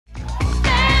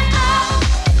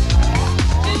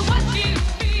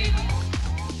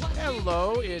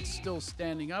it's still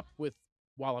standing up with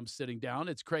while I'm sitting down.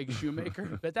 It's Craig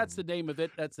Shoemaker, but that's the name of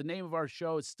it. That's the name of our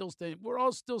show. It's still standing. We're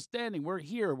all still standing. We're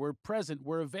here. We're present.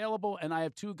 We're available. And I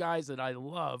have two guys that I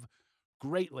love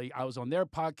greatly. I was on their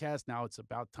podcast. Now it's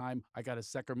about time I got a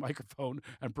second microphone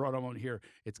and brought them on here.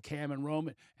 It's Cam and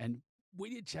Roman. And we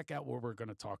need to check out what we're going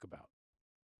to talk about.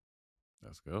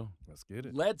 Let's go. Let's get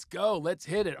it. Let's go. Let's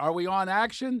hit it. Are we on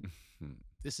action?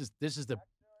 This is the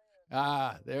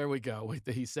there we go. Wait,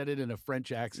 he said it in a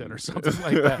French accent or something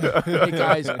like that. Hey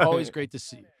guys, always great to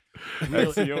see you.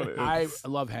 Really, I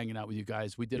love hanging out with you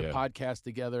guys. We did a podcast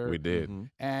together. We did.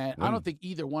 And I don't think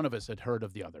either one of us had heard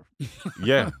of the other.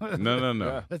 No.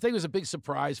 The thing was a big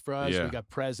surprise for us. Yeah. We got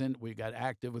present. We got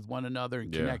active with one another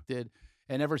and connected.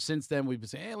 And ever since then, we've been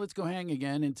saying, hey, let's go hang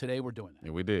again. And today we're doing that.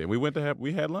 Yeah, we did.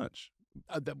 We had lunch.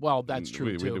 Well, that's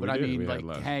true, too. But I mean, like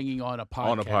hanging on a podcast.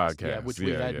 On a podcast. Yeah, which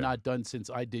we had not done since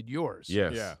I did yours.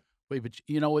 Yes. Yeah. Wait, but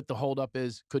you know what the holdup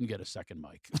is? Couldn't get a second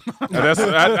mic.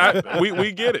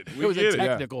 We get it. It was a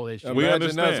technical issue. We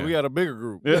understand. We had a bigger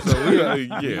group. Yeah.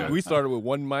 So we started with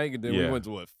one mic, and then we went to,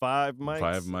 what, 5 mics?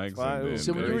 5 mics.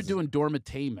 So when you were doing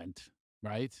Dormtainment,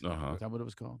 right? Uh-huh. Is that what it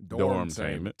was called?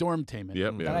 Dormtainment. Dormtainment.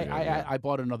 Yep. I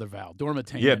bought another vowel.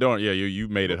 Dormtainment. Yeah, you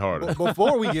made it harder.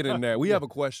 Before we get in there, we have a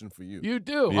question for you. You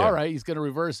do? Yeah. All right. He's going to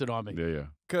reverse it on me. Yeah.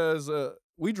 Because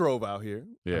we drove out here.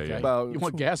 Yeah. You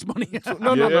want gas money?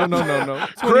 No. 25,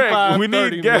 Craig, we need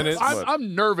 30 gas. minutes.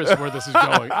 I'm nervous where this is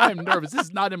going. I'm nervous. This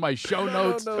is not in my show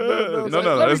notes. No. Let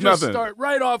me it's just nothing. start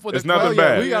right off with It's a nothing question.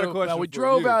 bad. We got a question We for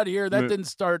drove you. out here. That didn't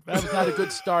start. That was not a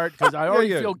good start because I already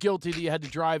feel guilty that you had to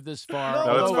drive this far.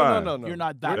 No, that's fine. No. You're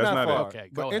not that We're not That's not far. Okay,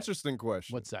 But go ahead. interesting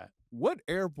question. What's that? What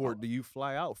airport do you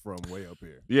fly out from way up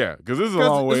here? Yeah, because this is a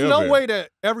long way there's up no here. way that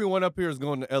everyone up here is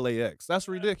going to LAX. That's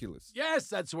ridiculous. Yes,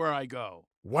 that's where I go.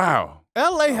 Wow.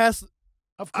 LA has.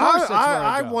 Of course, that's where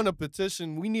I go. want to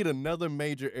petition. We need another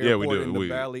major airport in the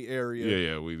Valley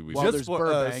area. Yeah. We Well, just there's for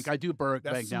Burbank. us, I do Burbank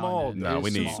that's down small. there. No,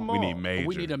 we need small. major.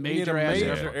 We need a We need major a ass major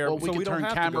airport. airport. Well, we So can we don't turn have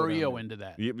to go down Camarillo there. into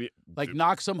that. Yeah. Like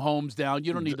knock some homes down.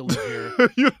 You don't need to live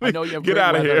here. I know you have Get great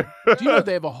out of weather. here. Do you know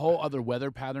they have a whole other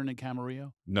weather pattern in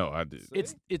Camarillo? No, I did.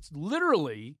 It's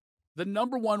literally the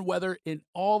 #1 weather in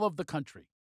all of the country.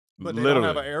 But they don't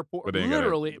have an airport. But they ain't got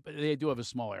Literally, but they do have a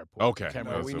small airport. Okay.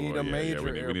 Camarillo. We need a major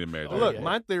we need a major. Oh, Look, yeah.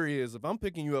 my theory is if I'm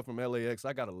picking you up from LAX,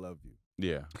 I gotta love you.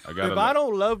 Yeah, I got. If I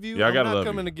don't love you, Yeah, I I'm gotta not love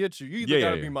coming you. to get you. You either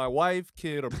gotta yeah. be my wife,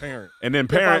 kid, or parent. And then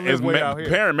If I parent live is way out here.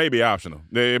 parent may be optional.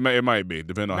 It might be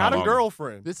depending on Not how a long.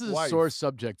 girlfriend. This is wife. a sore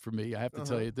subject for me. I have to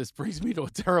tell you, this brings me to a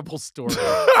terrible story.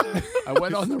 Uh-huh. I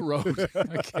went on the road.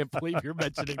 I can't believe you're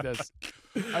mentioning this.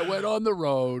 I went on the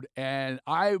road, and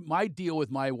my deal with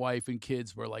my wife and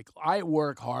kids were like, I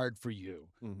work hard for you.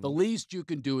 Mm-hmm. The least you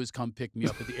can do is come pick me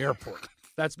up at the airport.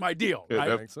 That's my deal, Yeah,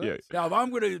 right? Makes sense. Now, if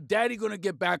I'm Daddy gonna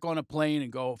get back on a plane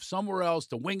and go somewhere else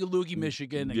to Wingaloogie,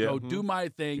 Michigan, and go do my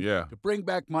thing to bring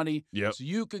back money, Yep. so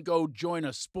you can go join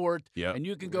a sport, Yep. and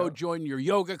you can go join your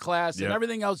yoga class and Yep.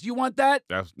 everything else. You want that?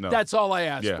 No. That's all I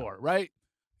asked Yeah. for, right?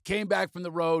 Came back from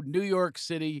the road, New York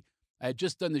City. I had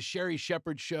just done the Sherry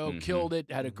Shepherd show, killed it,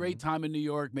 had a great time in New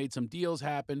York, made some deals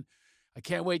happen. I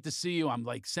can't wait to see you. I'm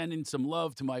like sending some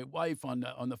love to my wife on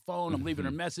the phone. I'm leaving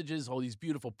her messages, all these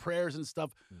beautiful prayers and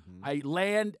stuff. I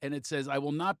land and it says, I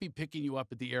will not be picking you up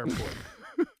at the airport.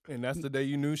 And that's the day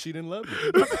you knew she didn't love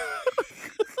you.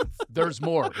 There's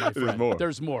more, my friend. more.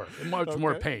 There's more. Much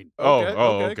more pain.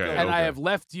 Okay. And I have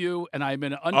left you, and I'm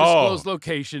in an undisclosed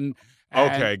location.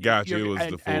 Okay, got you. It was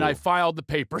the and I fool. filed the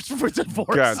papers for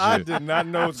divorce. Gotcha. I did not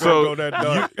know it was going to go that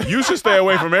dark. You should stay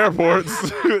away from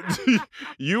airports.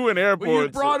 You and airports. Well, you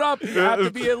brought up you have to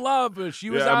be in love. But she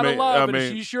was out of love,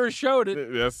 and she sure showed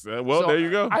it. Yes. Well, So there you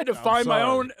go. I had to find my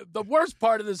sorry. own. The worst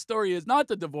part of the story is not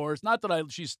the divorce, not that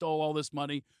she stole all this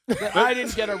money. That I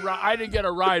didn't get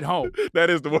a ride home. That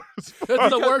is the worst. That's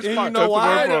the worst And you part. know why?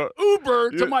 I had an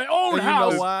Uber to my own And you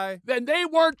house. know why? Then they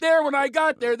weren't there when I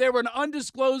got there. They were in an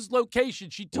undisclosed location.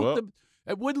 She took Well, them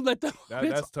and wouldn't let them.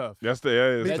 That's tough. That's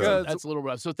That's, tough. that's a little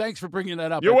rough. So thanks for bringing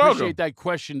that up. You're I welcome. appreciate that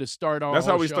question to start our That's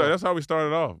how whole we show. start. That's how we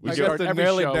started off. We I I get- start guess to every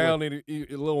nail show it down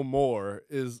a little more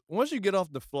is once you get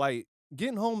off the flight,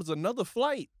 getting home is another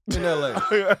flight in LA.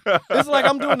 It's like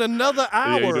I'm doing another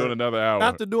hour. Yeah, you're doing another hour.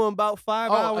 After doing about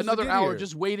 5 hours. Another to get hour here.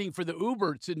 just waiting for the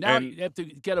Uber. To now And- you have to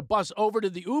get a bus over to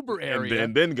the Uber area.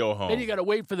 and then go home. Then you got to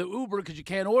wait for the Uber because you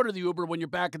can't order the Uber when you're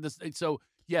back in the. So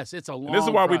yes, it's a long. And this is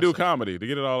why we do process. comedy, to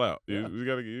get it all out. You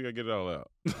gotta get it all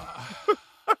out.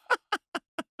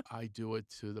 I do it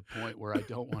to the point where I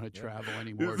don't want to travel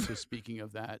anymore. So speaking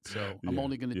of that, so I'm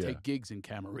only going to take gigs in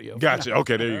Camarillo. Gotcha.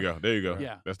 Okay, there you go. There you go.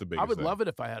 Yeah, that's the biggest. I would thing. love it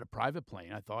if I had a private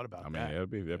plane. I thought about that. I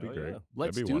mean, that'd be great. Yeah.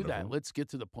 Let's that'd be do wonderful. that. Let's get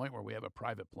to the point where we have a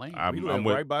private plane. We live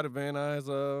right by the Van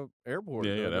Nuys airport.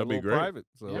 Yeah, that'd be little great. Private,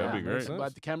 so yeah, that'd be great.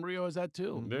 But the Camarillo is that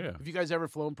too. Yeah. Have you guys ever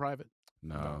flown private?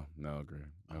 No, Greg.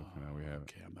 No, we haven't.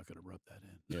 Okay, I'm not going to rub that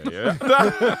in. Yeah.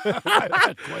 I've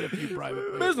had quite a few private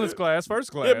planes. Business class, first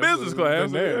class. Yeah, business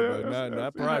class. Been there, Yeah. but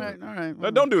not private. All right.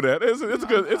 No, don't do that. It's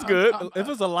good. It's good. If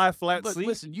it's a lie flat Look, seat,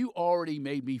 listen, you already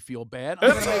made me feel bad.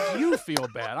 I'm going to make you feel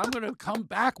bad. I'm going to come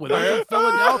back with it. I'm from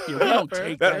Philadelphia. We don't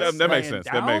take That makes slaying sense.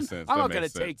 Down. That makes sense. I'm That not going to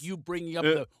makes take sense. you bringing up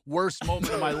the worst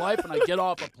moment of my life and I get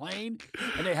off a plane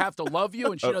and they have to love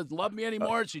you and she doesn't love me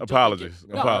anymore. And she Apologies.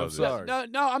 No, Apologies. I'm sorry.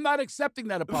 No, I'm not accepting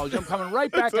that apology. I'm coming right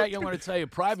back at you. I'm going to tell you,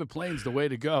 private plane's the way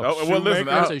to go. Oh, well, listen,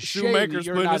 it's a shame that Shoemaker's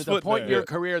you're putting not his at the foot point in down. your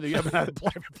career that you haven't had a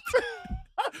private plane.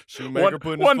 Shoemaker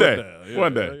putting one his day. foot down. Yeah,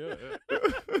 One day.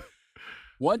 yeah.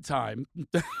 One time,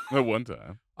 One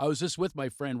time. I was just with my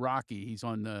friend Rocky. He's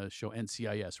on the show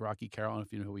NCIS. Rocky Carroll, I don't know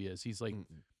if you know who he is. He's like,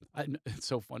 it's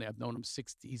so funny. I've known him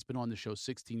he's been on the show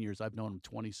 16 years. I've known him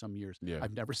 20-some years. Yeah.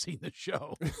 I've never seen the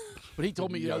show. But he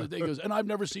told me the other day, he goes, and I've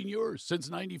never seen yours since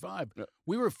 95. Yeah.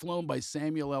 We were flown by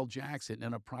Samuel L. Jackson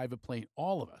in a private plane,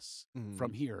 all of us,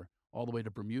 from here all the way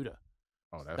to Bermuda.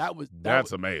 Oh,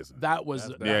 that's amazing. That was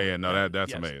That's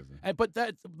that's yes. amazing. But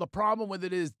the problem with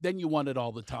it is then you want it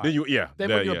all the time. Then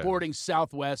When you're boarding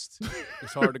Southwest,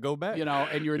 It's hard to go back.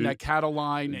 and you're in that cattle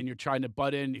line and you're trying to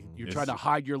butt in, you're trying to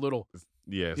hide your little.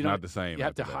 Yeah, it's you know, not the same. You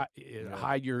have to after that.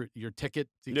 hide your ticket.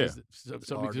 Yeah. Because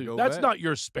hard to go that's back. not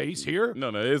your space here. No,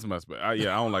 it is my space. I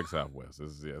don't like Southwest.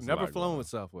 It's a Never lot flown going with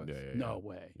Southwest. on. Yeah. No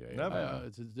way. Yeah. Never.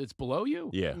 It's below you.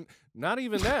 Yeah. Not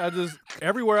even that. I just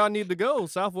everywhere I need to go,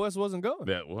 Southwest wasn't going.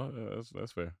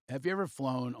 That's fair. Have you ever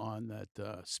flown on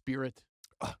that Spirit?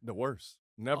 The worst.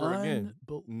 Never again.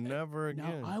 Unbel- Never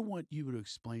again. Now, I want you to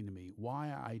explain to me why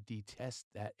I detest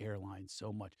that airline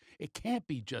so much. It can't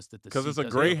be just that the Because seat it's a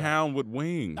doesn't go back. Greyhound with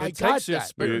wings. I It got takes your that.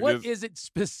 spirit. But what Just- is it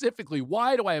specifically?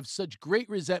 Why do I have such great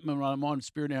resentment when I'm on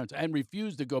Spirit Airlines and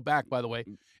refuse to go back, by the way?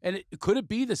 And could it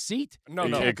be the seat? no.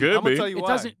 It could I'm gonna be. tell you It why.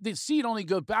 doesn't. The seat only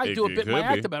goes back. I do a It bit in my could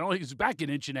be. active. It only goes back an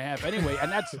inch and a half anyway,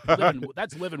 and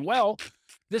that's living well.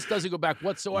 This doesn't go back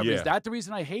whatsoever. Yeah. Is that the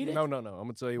reason I hate it? No. I'm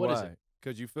gonna tell you What is why. it?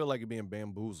 Because you feel like you're being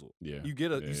bamboozled. Yeah.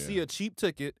 You see a cheap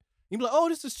ticket. You be like, oh,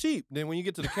 this is cheap. Then when you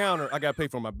get to the counter, I gotta pay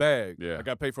for my bag. Yeah. I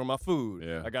gotta pay for my food.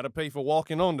 Yeah. I gotta pay for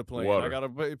walking on the plane. Water. I gotta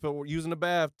pay for using the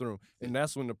bathroom. And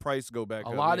that's when the price go back A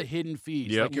up. lot of hidden fees.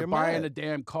 Yep. Like you're You're buying mad. a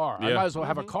damn car. I Yeah. might as well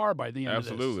have a car by the end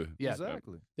Absolutely. of this. Yeah.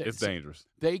 Exactly. It's dangerous.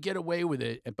 They get away with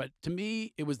it, but to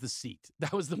me, it was the seat.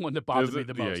 That was the one that bothered me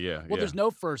the most. Yeah. Well, there's no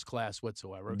first class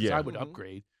whatsoever because Yeah. I would Mhm.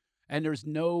 upgrade. And there's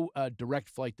no direct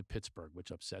flight to Pittsburgh,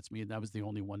 which upsets me. And that was the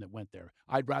only one that went there.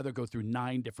 I'd rather go through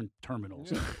 9 different terminals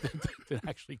than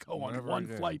actually go on Never one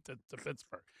again. flight to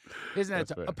Pittsburgh. Isn't that?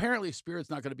 That's fair. Apparently, Spirit's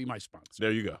not going to be my sponsor.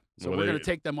 There you go. So Well, we're there going to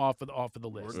take them off of the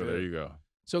list. So there you go.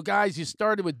 So, guys, you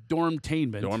started with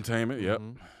Dormtainment Dormtainment. Yep.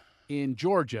 Mhm. in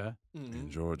Georgia, In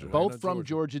Georgia. Both both from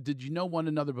Georgia. Did you know one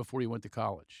another before you went to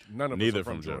college? None of Neither us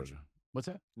are from Georgia. What's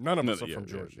that? None of No, us are yeah, from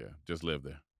yeah, Georgia. Yeah. Just live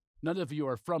there. None of you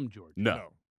are from Georgia,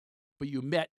 No. but you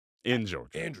met In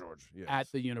Georgia. In Georgia. Yes.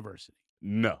 at the university.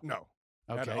 No. No.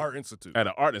 Okay. At the Art Institute. At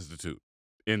an art institute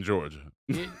in Georgia.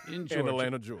 in Georgia. in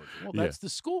Atlanta, Georgia. Well, Yeah. that's the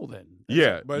school then.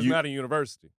 Yeah. But it's not a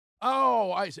university.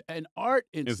 Oh, an art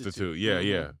institute. institute.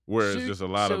 Yeah. Where it's So- just a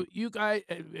lot so of. you guys,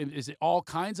 is it all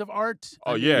kinds of art?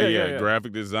 Oh I mean, yeah.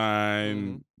 Graphic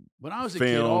design. When I was a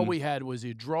kid, all film. we had was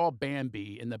you draw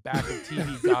Bambi in the back of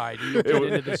TV Guide. And you It get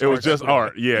was, into this it was art just school.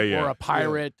 art. Yeah. Or a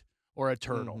pirate or a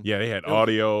turtle. Mhm. Yeah, they had It was-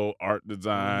 audio, art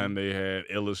design. They had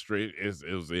illustrate. It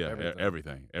was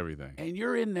Everything. everything. And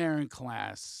you're in there in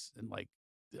class and like,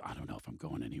 I don't know if I'm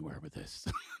going anywhere with this.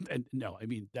 And no, I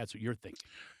mean, that's what you're thinking.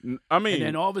 I And mean,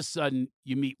 then all of a sudden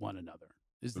you meet one another.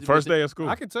 the first day of school.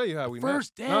 I can tell you how we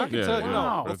First met. day? No, I can Yeah, tell you.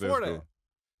 wow. No, First day before of that.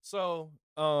 school.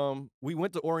 So, we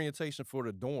went to orientation for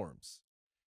the dorms.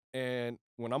 And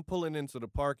when I'm pulling into the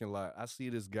parking lot, I see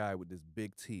this guy with this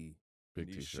big T, Big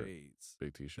and these t-shirt. shades.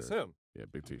 Big t-shirt. It's him. Yeah,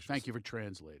 big t-shirt. Thank you for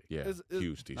translating. Yeah, It's-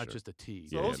 huge t-shirt. Not just a T.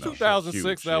 So Yeah, it was no, 2006.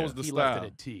 huge, that yeah. was the He style. left it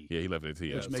at T. Yeah, he left it at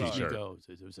t. Which Yeah, makes you t-shirt. go,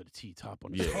 was it a T top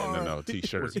on his Yeah, car? no,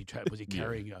 t-shirt. Was he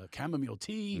carrying a chamomile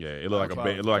tea? Yeah, it looked like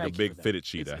Okay. it looked like Thank a you big for that. fitted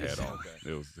sheet I It's- had on. okay.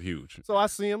 It was huge. So I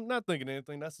see him, not thinking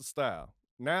anything. That's the style.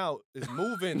 Now it's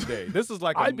move-in day. This is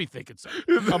like I'd be thinking so.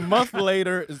 a month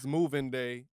later. It's move-in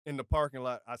day in the parking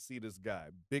lot. I see this guy,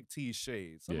 big T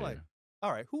shades. I'm Yeah. like,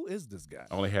 all right, who is this guy?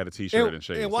 I only had a t-shirt and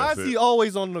shades. And why That's is he it.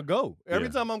 always on the go? Every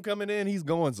Yeah. time I'm coming in, he's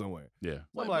going somewhere. Yeah.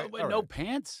 Wait, like, wait, all no right.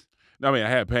 pants? I mean, I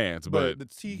had pants, but the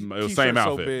it was same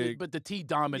outfit. So big. But the T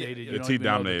dominated. Yeah, You the don't T even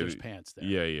know that dominated. there's pants there.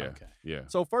 Yeah. Okay. Yeah.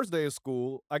 So first day of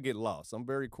school, I get lost. I'm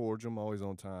very cordial. I'm always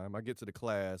on time. I get to the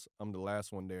class. I'm the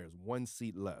last one there. There's one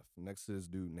seat left next to this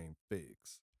dude named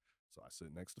Figs. So I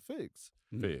sit next to Figs.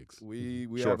 Figs. We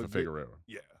Short have for Figueroa.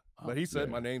 Yeah. But he said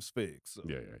Yeah. my name's Figs. So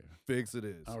Yeah. Figs it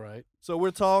is. All right. So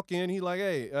we're talking. He like,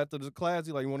 hey, after the class,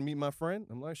 he like, you want to meet my friend?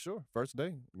 I'm like, sure. First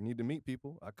day. You need to meet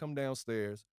people. I come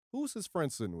downstairs. Who's his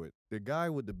friend sitting with? The guy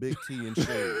with the big T and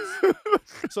shades.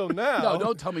 So now. No,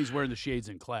 don't tell me he's wearing the shades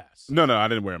in class. No, I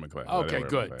didn't wear him in class. I didn't Okay, wear him in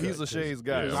good. class. He's a shades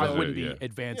guy. Because Yeah, I wouldn't be yeah.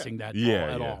 advancing that Yeah,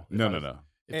 at yeah. all. No.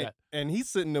 And he's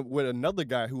sitting with another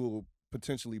guy who will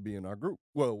potentially be in our group.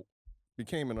 Well,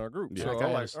 became in our group. Yeah. So That guy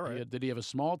I'm like, has- all right. Did he have a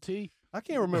small T? I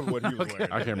can't remember what he was Okay.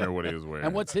 wearing. I can't remember what he was wearing.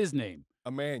 And what's his name?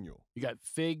 Emmanuel. You got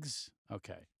Figs.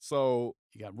 Okay. So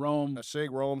You got Rome. I shake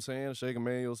Rome's hand, shake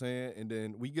Emmanuel's hand, and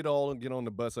then we get on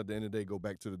the bus at the end of the day, go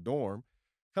back to the dorm.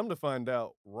 Come to find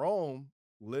out, Rome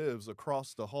lives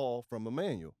across the hall from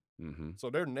Emmanuel. Mm-hmm. So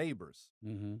they're neighbors.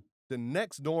 Mm-hmm. The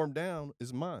next dorm down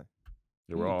is mine.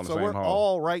 Yeah, we're all in the So same we're hall.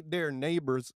 all right there,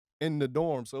 neighbors in the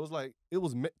dorm. So it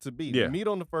was meant to be. Yeah. We meet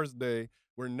on the first day.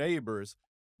 We're neighbors.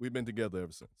 We've been together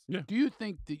ever since. Do you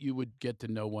think that you would get to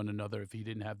know one another if he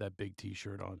didn't have that big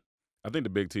T-shirt on? I think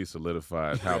the big T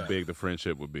solidified how Yeah. big the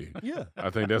friendship would be. Yeah. I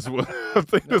think that's what That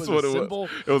that's was what a it symbol? was.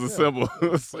 It was a symbol.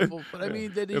 Symbol. But I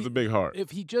mean, that it was a big heart.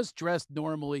 if he just dressed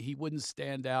normally, he wouldn't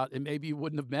stand out, and maybe you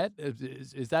wouldn't have met.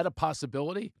 Is that a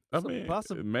possibility? I mean,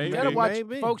 possible- maybe. You gotta watch,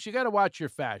 Maybe. folks. You got to watch your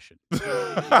fashion. You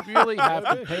really have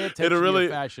to pay attention It'll to really,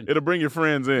 your fashion. it'll bring your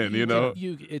friends in. You know,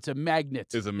 it's a magnet.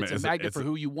 It's a ma- it's a it's a- magnet it's for a-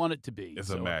 who you want it to be. it's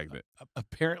So, a magnet.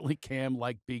 Apparently, Cam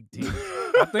liked big T.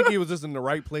 I think he was just in the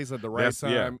right place at the right That's-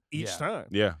 yeah. time each Yeah. time.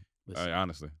 Yeah, Listen,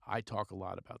 honestly. I talk a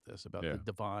lot about this, about Yeah. the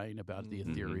divine, about the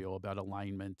Mhm. ethereal, about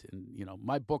alignment, and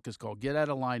my book is called "Get Out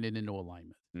of Line and Into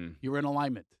Alignment." Mm. You're in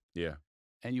alignment, Yeah,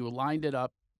 and you aligned it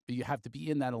up. But you have to be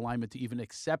in that alignment to even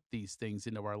accept these things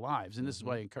into our lives, and this is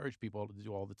what I encourage people to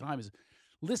do all the time: is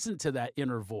listen to that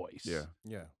inner voice. yeah.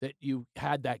 Yeah. That you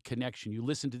had that connection. You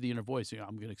listen to the inner voice.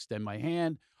 I'm going to extend my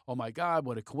hand. Oh my God,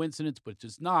 what a coincidence! But it's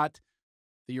just not.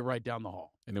 That you're right down the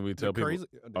hall. And then we tell people,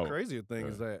 The crazier thing go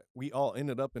is that we all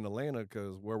ended up in Atlanta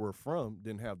because where we're from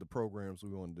didn't have the programs we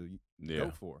wanted to yeah,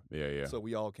 go for. yeah. So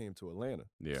we all came to Atlanta.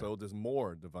 Yeah. So there's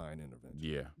more divine intervention.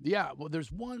 Yeah. Yeah, well,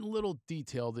 there's one little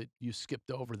detail that you skipped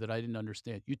over that I didn't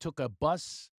understand. You took a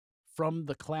bus from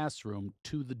the classroom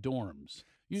to the dorms.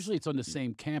 Usually it's on the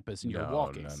same campus and you're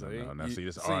walking. No. Now, see,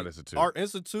 this See, Art Institute. Art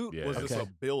Institute Yeah. was just Okay. a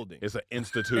building. It's an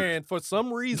institute. And for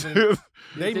some reason, It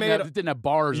they didn't have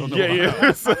bars on the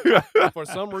yeah. for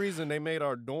some reason they made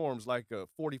our dorms like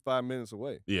 45 minutes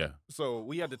away. Yeah. So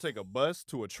we had to take a bus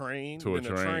to a train, To a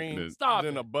then train, then- Stop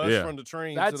then it. a bus Yeah. from the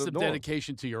train That's to the some dorm.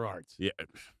 dedication to your art. Yeah.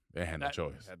 They had no That-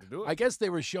 choice. Had to do it. I guess they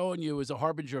were showing you as a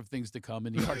harbinger of things to come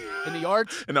in the art. In the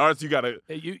arts, In the arts, you got to.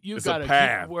 you It's a got to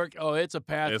path. keep work. Oh, it's a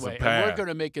pathway. It's a And path. we're going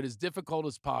to make it as difficult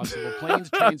as possible. Planes,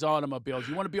 trains, automobiles.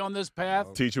 You want to be on this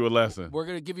path? Teach you a lesson. We're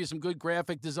going to give you some good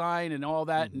graphic design and all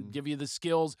that and give you the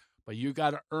skills, but you got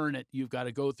to earn it. You've got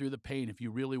to go through the pain if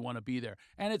you really want to be there.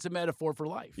 And it's a metaphor for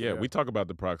life. Yeah, we talk about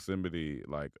the proximity,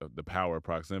 like the power of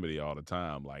proximity all the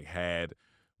time. Like, had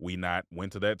we not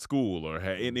went to that school or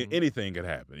had anything could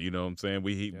happen, you know what I'm saying?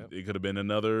 It could have been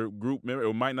another group member.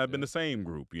 It might not have been the same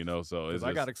group, you know? So it's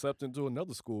I got accepted into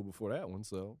another school before that one,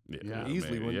 so Yeah,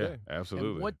 easily man, one yeah, day.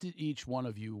 absolutely. And what did each one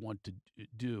of you want to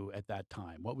do at that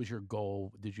time? What was your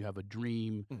goal? Did you have a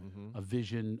dream, a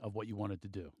vision of what you wanted to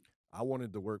do? I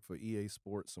wanted to work for EA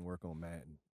Sports and work on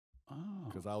Madden Oh,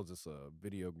 because I was just a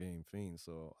video game fiend.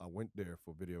 So I went there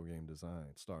for video game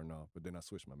design starting off, but then I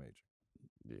switched my major.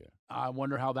 Yeah. I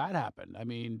wonder how that happened. I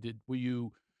mean, were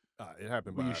you It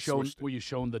happened, were but you I shown switched it. were you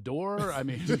shown the door? I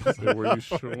mean, Were you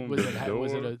shown was the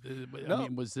it door? I No.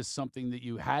 mean, was this something that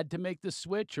you had to make the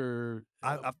switch, or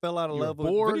I fell out of you were love with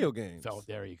bored? video games.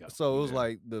 There you go. So it was Yeah.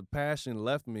 like the passion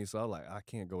left me. So I was like, I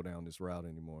can't go down this route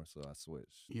anymore. So I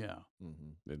switched. Yeah.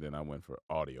 Mm-hmm. And then I went for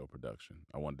audio production.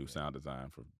 I want to do sound design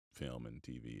for film and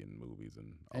TV and movies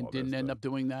and all And that didn't end stuff. up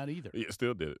doing that either. Yeah,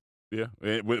 still did it. Yeah,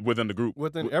 within the group.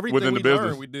 Within everything within we the business.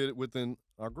 learned, we did it within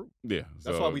our group. Yeah,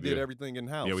 That's so, why we did yeah. everything in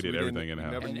house. Yeah, we did everything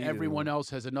in-house. And everyone else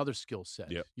has another skill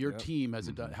set. Yep. Your Yep. team has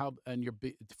Mhm. and your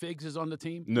Figs is on the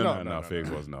team. No,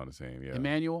 Figs wasn't on the team. Yeah,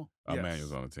 Emmanuel. Yes.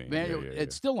 Emmanuel's on the team. Emmanuel, yeah,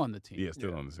 it's still on the team. yeah,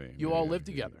 still Yeah. on the team. You Yeah, all yeah, live yeah.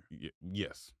 together?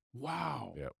 Yes.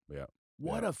 Wow. Yep.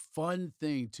 What a fun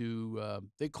thing to.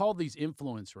 They call these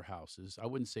influencer houses. I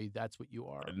wouldn't say that's what you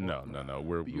are. No.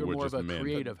 We're But you're we're more just of a men.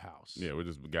 creative house. Yeah, we're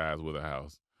just guys with a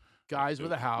house. guys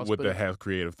with a house. That have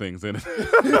creative things in it.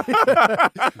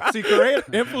 See, creative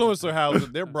influencer houses,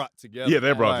 they're brought together. Yeah,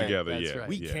 they're brought together. That's Yeah, right.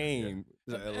 We came.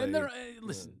 to And LA. they're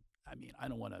listen. I mean, I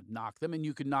don't want to knock them, and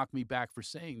you can knock me back for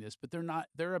saying this, but they're not.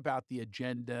 They're about the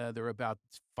agenda. They're about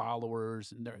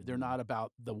followers, and they're not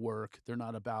about the work. They're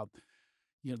not about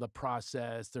the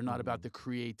process. They're not about the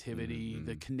creativity,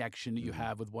 the connection that you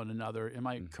have with one another. Am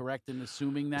I correct in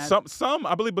assuming that? Some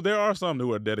I believe, but there are some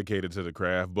who are dedicated to the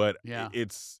craft. But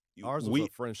it's ours was a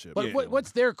friendship. But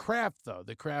what's their craft though?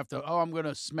 The craft of I'm going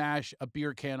to smash a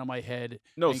beer can on my head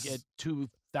and get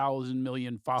 2,000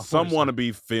 million followers. Some want to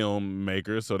be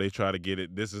filmmakers, so they try to get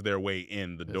it. This is their way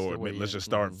in the door. Let's just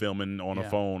start filming on a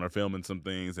phone or filming some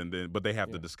things, but they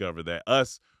have to discover that.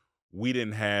 Us, we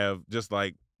didn't have, just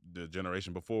like the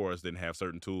generation before us didn't have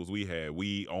certain tools we had.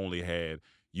 We only had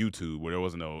YouTube, where there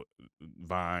wasn't no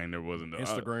Vine, there wasn't no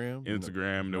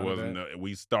Instagram, there wasn't.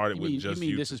 We started with just. You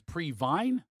mean YouTube. This is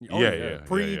pre-Vine?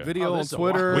 Pre-video on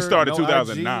Twitter. We started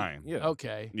 2009. Yeah.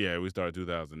 Okay. Yeah, we started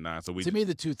 2009. So to me,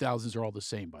 the 2000s are all the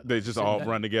same. By the way, they just all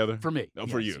run together for me. Oh,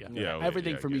 for you, yeah.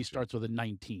 Everything for me starts with a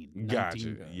 19. Gotcha.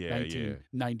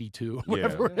 1992,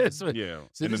 whatever it is. Yeah.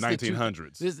 So in the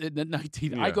 1900s. This in the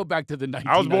 19. I go back to the 1900s.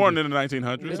 I was born in the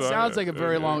 1900s. It sounds like a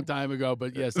very long time ago,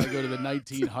 but yes, I go to the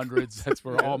 1900s. That's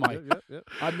where all my.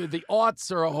 I mean, the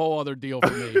aughts are a whole other deal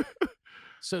for me.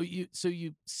 So you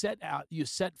set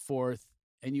forth,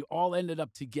 and you all ended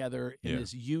up together in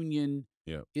this union.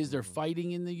 Yeah. Is there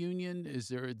fighting in the union?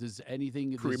 Does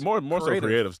anything more so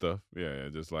creative stuff? Yeah,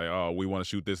 just like, oh, we want to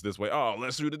shoot this way. Oh,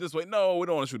 let's shoot it this way. No, we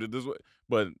don't want to shoot it this way.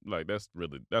 But like that's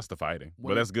the fighting.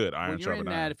 But that's good. Iron sharpens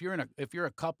iron. If you're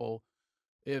a couple,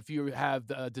 if you have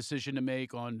the decision to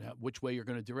make on which way you're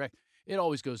going to direct, it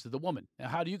always goes to the woman. Now,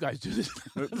 how do you guys do this?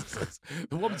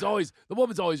 The woman's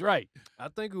always right. I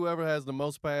think whoever has the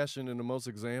most passion and the most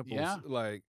examples,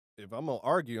 like if I'm gonna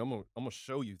argue, I'm gonna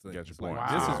show you things. Like,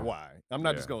 this is why. I'm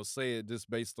not just gonna say it just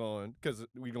based on because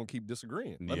we're gonna keep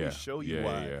disagreeing. Let me show you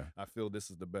why I feel this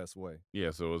is the best way.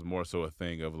 Yeah, so it was more so a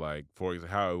thing of like, for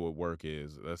example, how it would work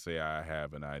is, let's say I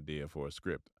have an idea for a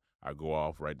script. I go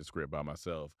off, write the script by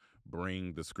myself,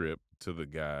 bring the script to the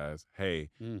guys. Hey,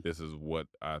 this is what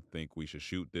I think we should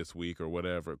shoot this week or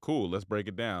whatever. Cool, let's break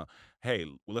it down. Hey,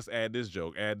 let's add this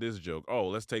joke. Oh,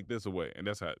 let's take this away. And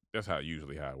that's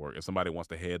usually how it works. If somebody wants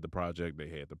to head the project, they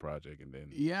head the project, and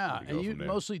then and you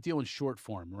mostly deal in short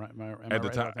form, right? At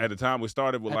the time, we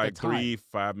started with like 3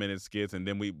 5-minute skits, and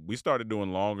then we started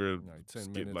doing longer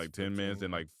skits, like 10 minutes,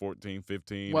 and like 14,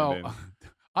 15. Well, and then,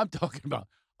 I'm talking about.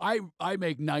 I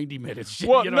make 90 minutes.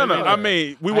 Well, no. I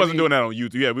mean, we wasn't doing that on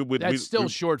YouTube. Yeah, that's still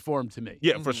short form to me.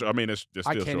 Yeah, for sure. I mean, it's still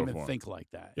short form. I can't even think like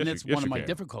that, and it's one of my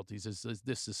difficulties. Is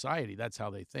this society? That's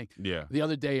how they think. Yeah. The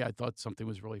other day, I thought something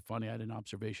was really funny. I had an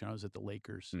observation. I was at the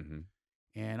Lakers,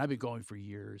 and I've been going for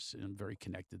years, and I'm very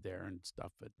connected there and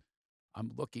stuff. But I'm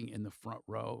looking in the front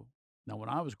row. Now, when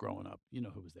I was growing up, you know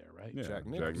who was there, right? Yeah, Jack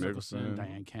Nicholson,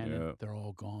 Diane Cannon. Yeah. They're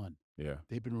all gone. Yeah.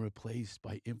 They've been replaced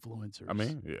by influencers. I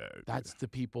mean, that's the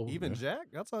people. Even Jack?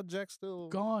 I thought Jack's still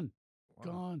gone.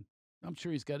 Gone. I'm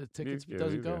sure he's got his tickets, but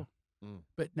doesn't go.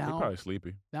 But now he's probably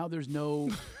sleepy. Now there's no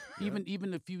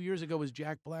even a few years ago was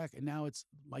Jack Black, and now it's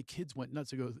my kids went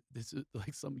nuts. I go, this is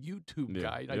like some YouTube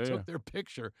guy. And I took their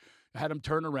picture. I had him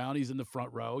turn around. He's in the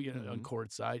front row, on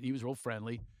court side. He was real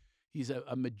friendly. He's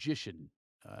a magician.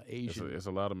 Asian. It's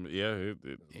a lot of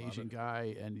Asian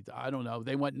guy, and I don't know.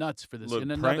 They went nuts for this.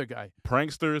 And another guy,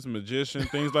 pranksters, magician,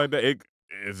 things like that. It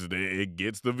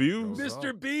gets the views.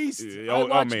 Mr. Beast.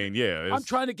 I'm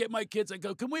trying to get my kids. I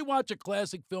go, can we watch a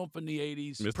classic film from the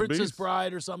 '80s, Mr. Princess Beast.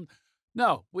 Bride or something?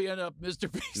 No, we end up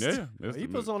Mr. Beast. Yeah, he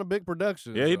puts on a big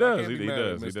production. Yeah, he does. He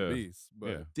does. He does. Beast,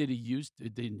 but Did he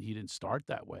didn't start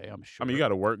that way? I'm sure. I mean, you got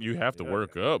to work. You have to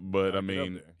work up. But I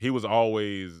mean, he was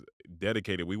always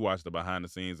dedicated. We watched the behind the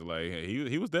scenes. Like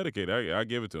he was dedicated. I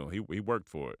give it to him. He worked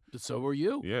for it. So were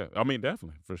you? Yeah, I mean,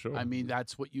 definitely for sure. I mean,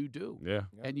 that's what you do. Yeah.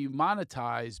 And you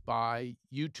monetize by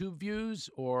YouTube views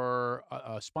or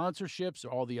sponsorships or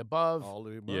all the above. All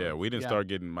the above. Yeah, we didn't start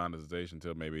getting monetization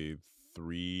until maybe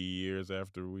 3 years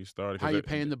after we started. How are you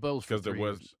paying the bills for 3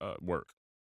 years? Because there was work.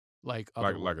 Like a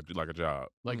job.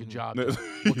 Like a job.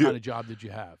 What kind of job did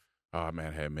you have? Oh, man,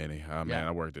 I had many. Man,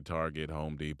 I worked at Target,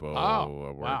 Home Depot. Oh,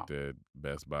 I worked at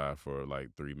Best Buy for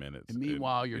like 3 minutes. And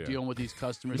meanwhile, you're dealing with these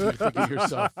customers and you're thinking to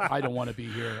yourself, I don't want to be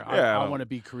here. I want to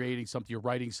be creating something. You're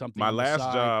writing something. My last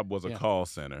job was a call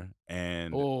center.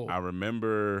 And I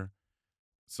remember...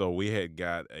 So we had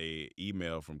got a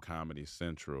email from Comedy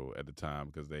Central at the time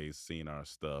because they seen our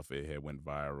stuff. It had went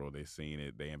viral. They seen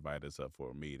it. They invited us up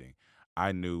for a meeting.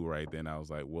 I knew right then. I was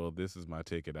like, well, this is my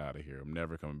ticket out of here. I'm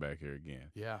never coming back here again.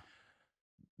 Yeah.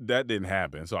 that didn't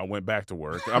happen. So I went back to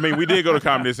work. I mean, we did go to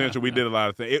Comedy Central. We did a lot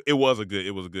of things. It was a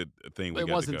good thing. It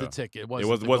wasn't the ticket. It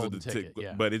wasn't the ticket.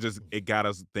 Yeah. But it got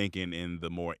us thinking in the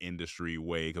more industry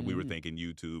way because we were thinking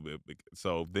YouTube.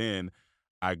 So then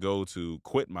I go to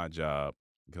quit my job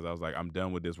because I was like, I'm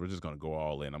done with this. We're just gonna go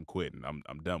all in. I'm quitting.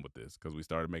 I'm done with this because we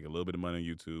started making a little bit of money on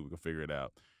YouTube. We can figure it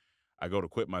out. I go to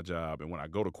quit my job, and when I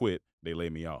go to quit, they lay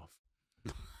me off.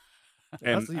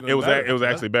 And it was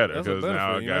actually better because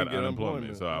now I got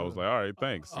unemployment. So I was like, all right,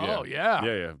 thanks. Oh,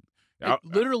 yeah.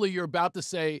 Literally, you're about to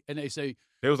say, and they say,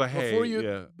 it was like, hey,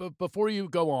 before you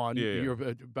go on, you're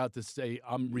about to say,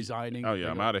 I'm resigning. Oh, yeah,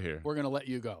 I'm out of here. We're going to let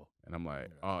you go. And I'm like,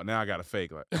 oh, now I got to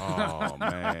fake. Like, oh,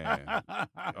 man.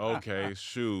 Okay,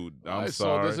 shoot. I'm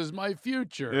sorry. So this is my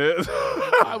future.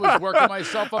 I was working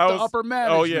myself up to upper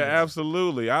management. Oh, yeah,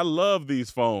 absolutely. I love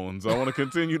these phones. I want to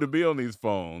continue to be on these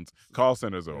phones. Call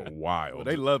centers are wild. Well,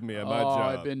 they love me at my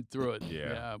job. I've been through it.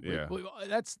 Yeah.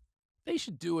 They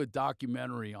should do a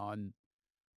documentary on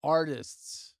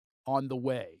artists on the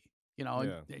way,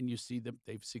 and you see them,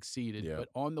 they've succeeded, but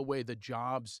on the way, the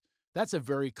jobs, that's a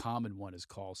very common one is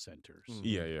call centers.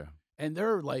 Yeah. And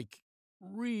they're like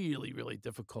really, really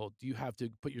difficult. You have to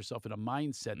put yourself in a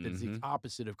mindset that's the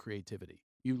opposite of creativity.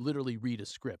 You literally read a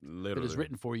script that is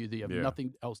written for you. You have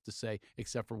nothing else to say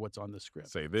except for what's on the script.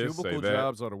 Say this, Cubicle say that.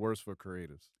 jobs are the worst for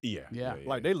creatives. Yeah.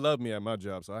 Like, they love me at my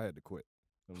job, so I had to quit.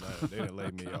 They didn't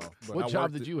lay me off. But what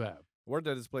job did you have? Worked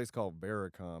at this place called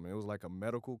Vericom. It was like a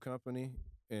medical company,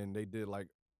 and they did like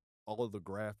all of the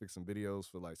graphics and videos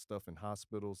for like stuff in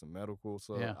hospitals and medical.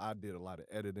 So I did a lot of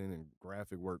editing and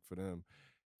graphic work for them.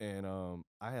 And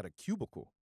I had a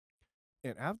cubicle.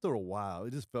 And after a while,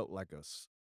 it just felt like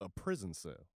a prison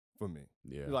cell for me.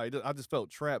 Yeah. Like, I just felt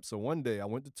trapped. So one day I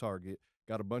went to Target,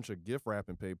 got a bunch of gift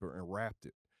wrapping paper and wrapped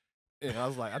it. And I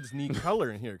was like, I just need color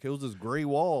in here. Cause it was just gray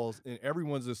walls, and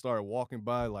everyone just started walking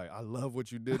by like, I love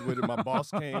what you did with it. My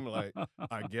boss came like,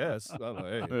 I guess. I was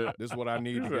like, hey, this is what I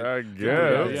need to get. I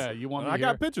guess. Yeah, you want me I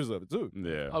got pictures of it too.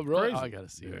 Yeah. Oh, really? Crazy. I got to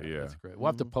see that. Yeah. That's great. We'll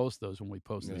have to post those when we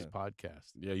post these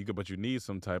podcasts. Yeah, but you need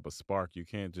some type of spark. You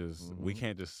can't just, we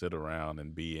can't just sit around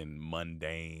and be in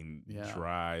mundane,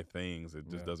 dry things. It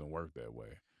just doesn't work that way.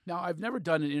 Now, I've never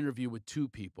done an interview with two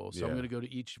people, so I'm going to go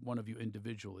to each one of you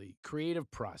individually. Creative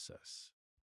process.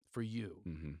 For you,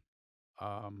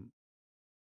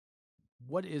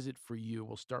 what is it for you?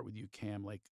 We'll start with you, Cam.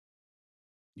 Like,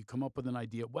 you come up with an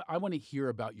idea. I want to hear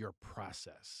about your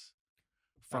process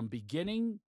from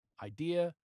beginning,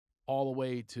 idea, all the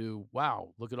way to,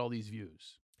 wow, look at all these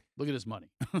views. Look at this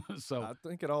money. So I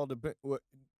think it all depends.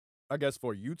 I guess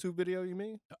for a YouTube video, you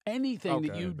mean? Anything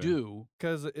that you do,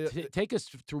 because take us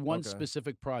through one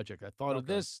specific project. I thought of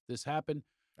this happened.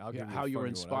 I'll give you how you were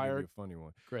inspired. I'll give you a funny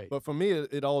one. Great. But for me,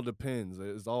 it all depends.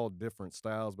 It's all different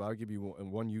styles. But I'll give you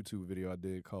one YouTube video I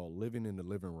did called Living in the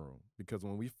Living Room. Because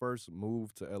when we first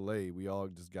moved to LA, we all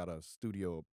just got a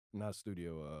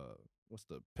what's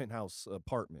the penthouse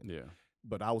apartment. Yeah.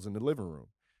 But I was in the living room.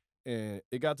 And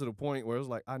it got to the point where it was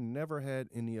like, I never had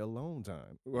any alone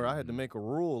time. Where I had to make a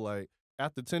rule like,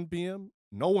 after 10 p.m.,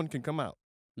 no one can come out.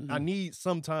 I need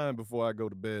some time before I go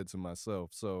to bed to myself.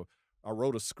 So I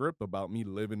wrote a script about me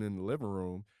living in the living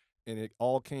room, and it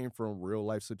all came from real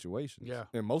life situations. Yeah,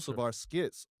 and most of our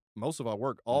skits, most of our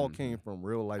work, all came from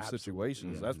real life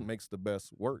situations. That makes the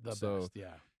best work.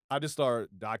 I just started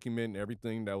documenting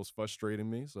everything that was frustrating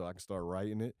me, so I could start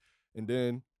writing it. And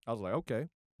then I was like, okay,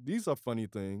 these are funny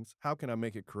things. How can I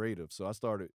make it creative? So I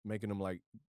started making them like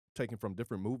taken from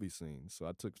different movie scenes. So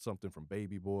I took something from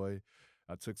Baby Boy.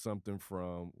 I took something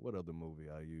from what other movie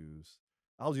I used?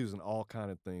 I was using all kind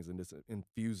of things and just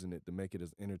infusing it to make it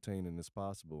as entertaining as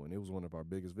possible, and it was one of our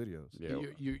biggest videos. Yeah,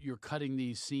 you're cutting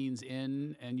these scenes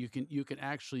in, and you can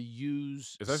actually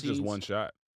use. It's actually just one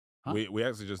shot. Huh? We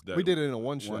actually just we did it in a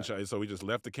one shot. So we just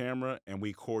left the camera and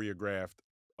we choreographed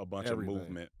a bunch of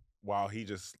movement while he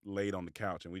just laid on the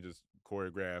couch, and we just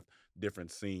choreographed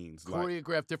different scenes.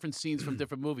 Different scenes from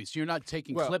different movies. So you're not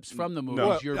taking clips from the movies.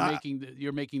 No.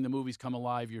 You're making the movies come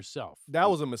alive yourself. That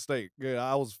was a mistake. Yeah,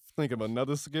 I was thinking of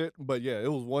another skit, but yeah,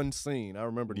 it was one scene. I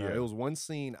remember now. It was one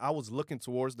scene. I was looking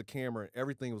towards the camera, and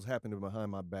everything was happening behind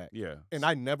my back. Yeah, and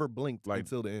I never blinked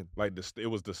until the end. Like it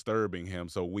was disturbing him.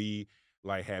 So we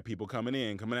like had people coming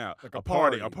out. Like a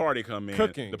party come in.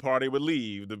 Cooking. The party would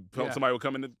leave. Somebody would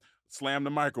come in. Slam the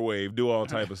microwave, do all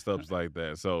type of stuff like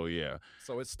that. So, yeah.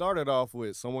 So it started off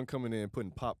with someone coming in,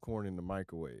 putting popcorn in the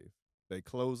microwave. They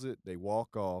close it, they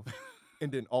walk off,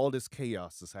 and then all this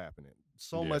chaos is happening.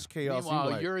 So much chaos.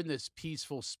 Meanwhile, you're in this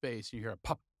peaceful space. You hear a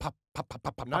pop, pop, pop, pop,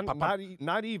 pop, pop, not, pop, not,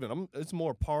 not even. It's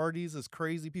more parties. It's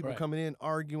crazy. People coming in,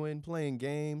 arguing, playing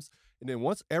games. And then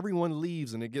once everyone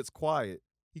leaves and it gets quiet,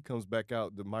 He comes back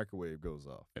out, the microwave goes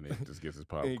off. And he just gets his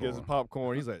popcorn. And he gets his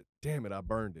popcorn. He's like, damn it, I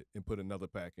burned it, and put another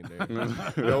pack in there.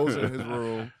 Goes in his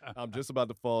room. I'm just about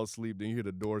to fall asleep. Then you hear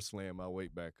the door slam. I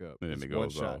wake back up. And then It's it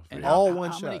goes one shot. off. And Yeah. All how, one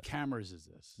how shot. many cameras is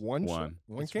this? One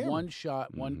It's camera. one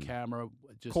shot, one Mhm. camera.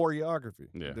 Just Choreography.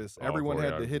 Yeah, all Everyone had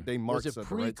to choreography. hit their marks was it at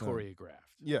the right time. pre-choreographed?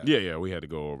 Yeah. Yeah, we had to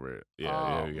go over it.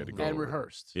 Yeah, we had to go and over it.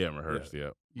 rehearsed. Yeah, and rehearsed, yeah.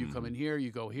 You come in here, you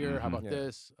go here. How Mhm. about Yeah.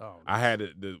 this? Oh, I had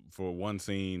to, for one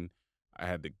scene, I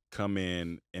had to come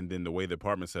in, and then the way the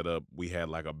apartment set up, we had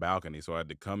like a balcony. So I had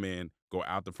to come in, go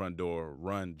out the front door,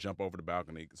 run, jump over the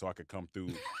balcony so I could come through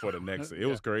for the next. It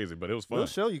was crazy, but it was fun. We'll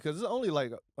show you because it's only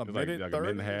like a It's like- minute, like a 30.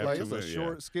 minute and a half, Like, 2 it's a minutes, yeah.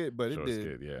 short skit, but Short it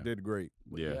did, skit, yeah. did great.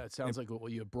 Yeah. It sounds like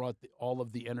you brought all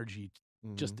of the energy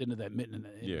just into that minute and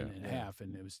a Yeah. half,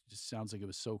 and it was just sounds like it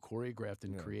was so choreographed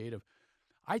and Yeah. creative.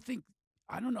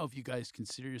 I don't know if you guys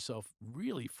consider yourself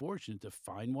really fortunate to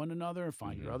find one another and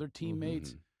find your Mhm. other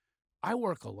teammates. Mhm. I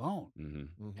work alone.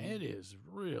 Mm-hmm. It is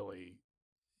really,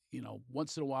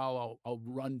 once in a while I'll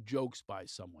run jokes by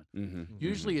someone. Mm-hmm.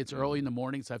 Usually it's early in the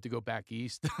morning, so I have to go back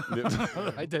east.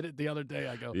 I did it the other day.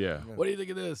 I go, Yeah. what do you think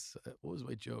of this? What was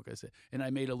my joke? I said, and I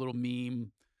made a little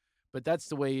meme, but that's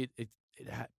the way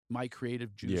my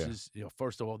creative juices,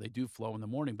 first of all, they do flow in the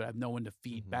morning, but I have no one to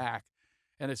feed back.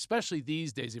 And especially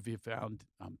these days, if you found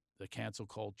the cancel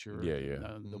culture,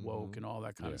 the woke and all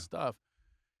that kind of stuff,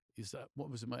 is what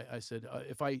was it? I said,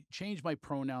 if I change my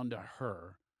pronoun to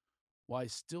her, will I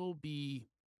still be,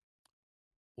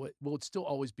 will it still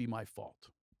always be my fault?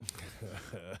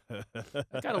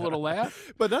 I got a little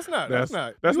laugh. But that's not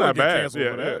not you wouldn't get bad. canceled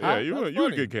for that. Yeah, you That's would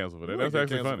funny. get canceled for that. You That's wouldn't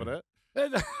get actually canceled funny. for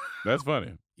that. That's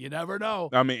funny. You never know.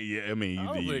 I mean, you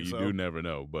don't think you so. do never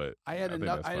know, but I had think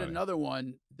another. that's I had funny. another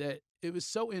one that it was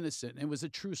so innocent. And it was a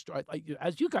true story. Like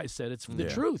as you guys said, it's the Yeah.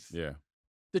 truth. Yeah.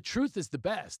 The truth is the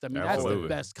best. I mean, that's Absolutely. the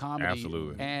best comedy.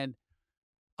 Absolutely. And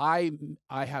I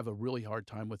have a really hard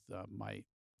time with my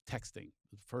texting.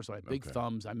 First of all, I have big Okay.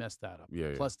 thumbs. I messed that up.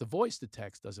 Yeah. Plus, the voice to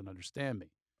text doesn't understand me.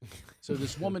 So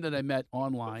this woman that I met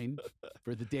online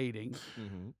for the dating,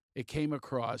 it came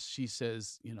across. She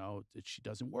says, that she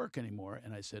doesn't work anymore.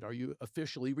 And I said, "Are you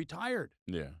officially retired?"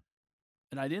 Yeah.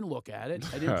 And I didn't look at it.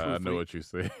 I didn't I know proofread. what you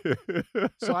say.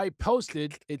 So I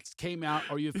posted, it came out,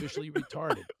 "Are you officially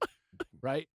retarded?"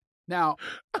 Right? Now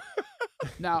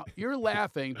you're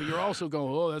laughing, but you're also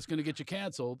going, "Oh, that's going to get you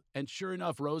canceled." And sure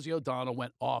enough, Rosie O'Donnell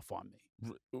went off on me.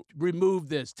 Remove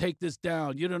this, take this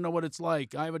down. You don't know what it's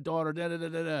like. I have a daughter, da da da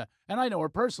da da. And I know her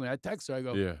personally. I text her, I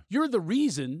go, Yeah. "You're the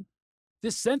reason,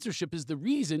 this censorship is the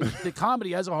reason the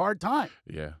comedy has a hard time."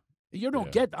 Yeah. You don't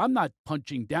Yeah. get, I'm not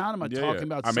punching down. I'm not talking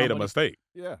about I made a somebody. mistake.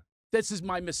 Yeah. This is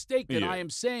my mistake that Yeah. I am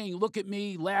saying. Look at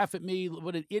me, laugh at me,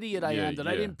 what an idiot I Yeah, am, that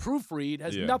I yeah. didn't proofread.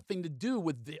 Has Yeah. nothing to do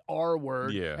with the R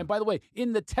word. Yeah. And by the way,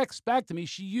 in the text back to me,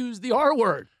 she used the R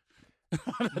word.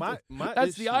 My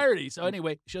That's the issue- irony. So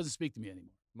anyway, she doesn't speak to me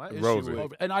anymore. My issue Rosie.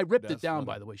 with- And I ripped it That's down, funny.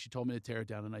 by the way. She told me to tear it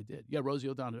down, and I did. Yeah, Rosie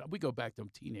O'Donnell. We go back to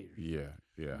teenagers. Yeah.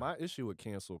 Yeah. My issue with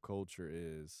cancel culture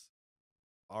is,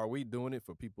 are we doing it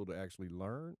for people to actually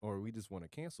learn, or we just want to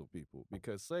cancel people?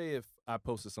 Because say if I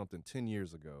posted something 10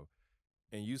 years ago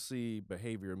and you see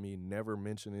behavior of me never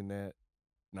mentioning that,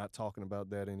 not talking about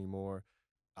that anymore,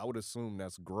 I would assume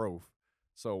that's growth.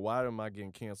 So why am I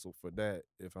getting canceled for that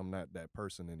if I'm not that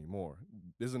person anymore?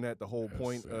 Isn't that the whole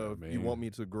point of you want me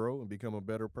to grow and become a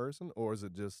better person, or is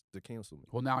it just to cancel me?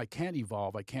 Well, now I can't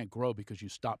evolve. I can't grow because you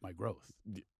stopped my growth.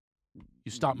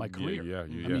 You stopped my career. Yeah. I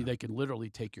mean, they can literally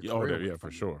take your Oh, career away yeah, from for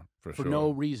you. sure. For For sure.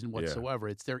 no reason Yeah. whatsoever.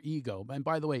 It's their ego. And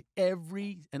by the way,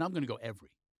 every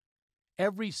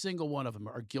single one of them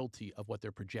are guilty of what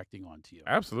they're projecting onto you.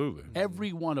 Absolutely.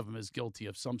 Every one of them is guilty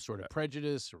of some sort of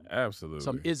prejudice or Absolutely.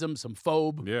 some ism, some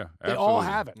phobe. Yeah. They all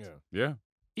absolutely. have it. Yeah. Yeah.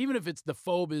 Even if it's the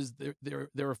phobe is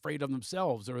they're afraid of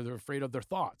themselves or they're afraid of their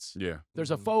thoughts. Yeah.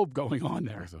 There's a phobe going on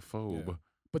there. There's a phobe. Yeah.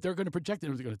 But they're going to project it.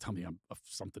 They're going to tell me I'm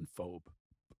something phobe.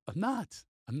 I'm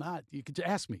not. You could just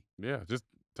ask me. Yeah. Just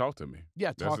talk to me. Yeah,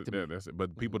 That's talk it, to me. yeah, that's it.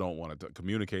 But people don't want to.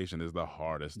 Communication is the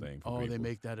hardest thing for Oh, people. they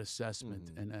make that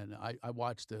assessment. And I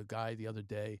watched a guy the other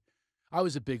day. I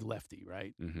was a big lefty,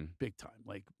 right? Mm-hmm. Big time,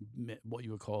 like what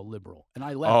you would call a liberal. And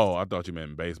I left. Oh, I thought you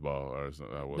meant baseball or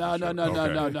something. I wasn't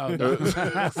No. sure.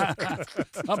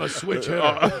 I'm a switch hitter.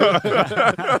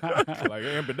 Like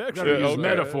ambidextrous. Gotta use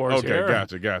metaphors Okay, here.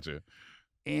 gotcha.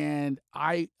 And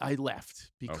I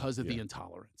left because of the yeah.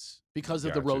 intolerance, because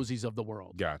of the Gotcha. Rosies of the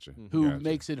world, Gotcha. who Gotcha.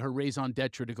 makes it her raison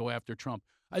d'etre to go after Trump.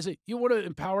 I say, you want to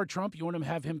empower Trump? You want to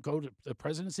have him go to the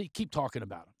presidency? Keep talking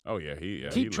about him. Oh yeah,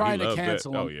 Keep trying to loves that.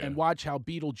 cancel him Oh, yeah. and watch how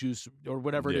Beetlejuice or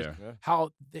whatever it is, Yeah. how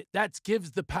that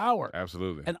gives the power.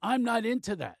 Absolutely. And I'm not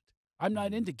into that. I'm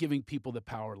not into giving people the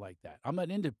power like that. I'm not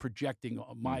into projecting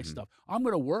my Mm-hmm. stuff. I'm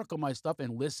going to work on my stuff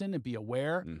and listen and be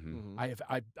aware. Mm-hmm.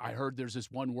 I heard there's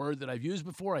this one word that I've used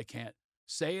before. I can't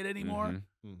say it anymore.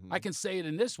 Mhm. I can say it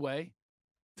in this way.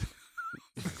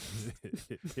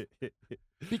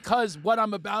 Because what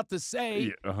I'm about to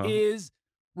say is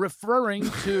referring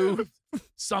to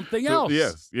something else.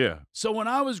 Yes, yeah. So when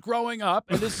I was growing up,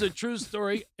 and this is a true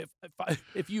story,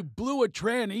 if you blew a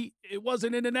tranny, it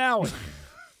wasn't in an alley.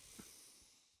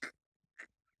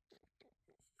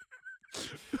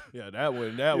 Yeah, that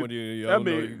one, you don't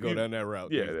know you can go down that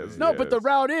route. Yeah, No, but the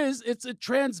route is it's a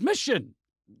transmission.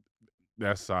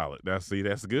 That's solid. That's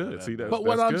good. See, but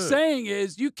what I'm saying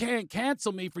is you can't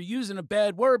cancel me for using a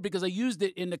bad word because I used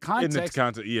it in the context.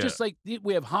 Yeah. Just like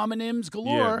we have homonyms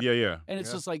galore. Yeah. And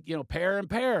it's just like, pair and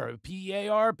pair,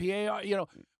 P-A-R,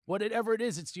 whatever it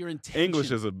is, it's your intention.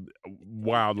 English is a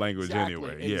wild language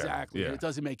anyway. Yeah. Exactly. Yeah. And it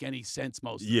doesn't make any sense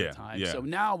most of Yeah, the time. yeah. So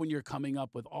now when you're coming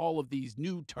up with all of these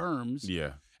new terms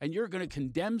and you're going to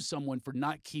condemn someone for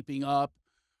not keeping up,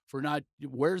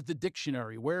 where's the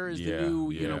dictionary? Where is the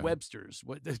new, Webster's?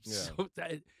 So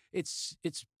that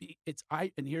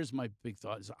and here's my big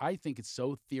thought is I think it's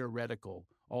so theoretical,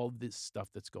 all this stuff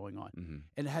that's going on.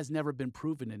 And it has never been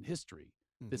proven in history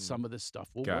that some of this stuff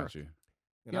will work. You.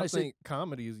 And I think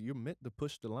comedy is you're meant to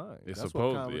push the line. It's That's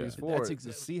supposed, what comedy is for.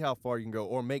 To see how far you can go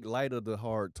or make light of the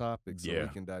hard topics so we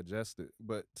can digest it.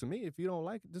 But to me, if you don't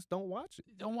like it, just don't watch it.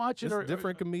 Don't watch it. It's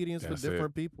different comedians for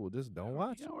different people. Just don't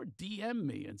watch it. Or DM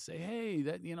me and say, hey,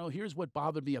 that here's what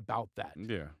bothered me about that.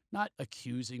 Yeah. Not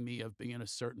accusing me of being a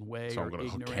certain way so or I'm going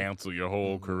ignorant. to cancel your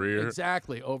whole career.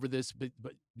 Exactly. Over this, but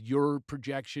your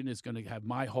projection is going to have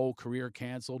my whole career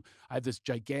canceled. I have this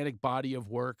gigantic body of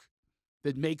work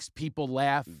that makes people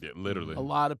laugh. Yeah, literally. A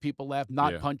lot of people laugh,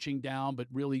 not punching down, but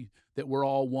really that we're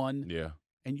all one. Yeah.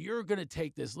 And you're going to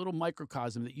take this little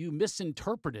microcosm that you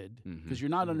misinterpreted because you're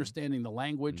not understanding the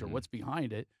language or what's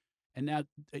behind it. And now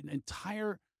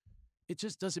it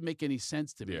just doesn't make any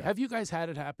sense to me. Yeah. Have you guys had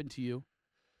it happen to you?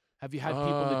 Have you had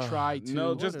people that try to?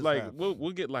 No, just like we'll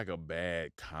get like a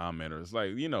bad comment, or it's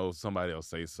like somebody will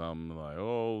say something like,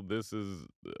 "Oh, this is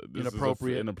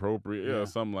inappropriate,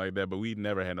 something like that." But we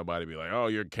never had nobody be like, "Oh,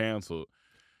 you're canceled."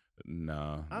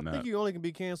 No, I think you only can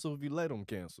be canceled if you let them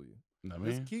cancel you.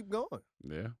 Just keep going.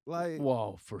 Yeah,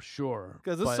 well, for sure.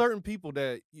 Because there's certain people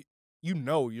that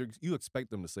you expect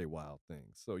them to say wild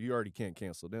things, so you already can't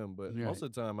cancel them. But most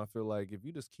of the time, I feel like if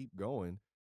you just keep going,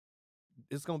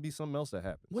 it's going to be something else that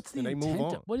happens. What's the and intent? they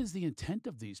move on. What is the intent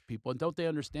of these people? And don't they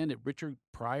understand that Richard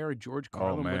Pryor and George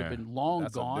Carlin would have been long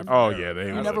gone? Oh, yeah.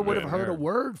 You never would have heard a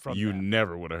word from them. You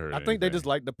never would have heard I think they just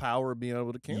like the power of being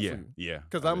able to cancel you. Yeah.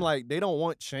 Because I'm like, they don't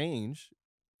want change.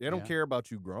 They don't care about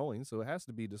you growing. So it has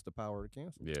to be just the power to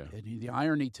cancel. Yeah. And the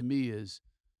irony to me is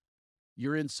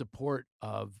you're in support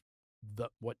of the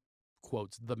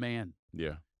man.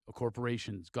 Yeah.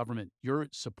 Corporations, government. You're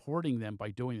supporting them by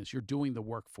doing this. You're doing the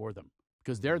work for them.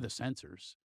 Because they're the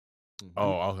censors.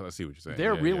 Oh, I see what you're saying.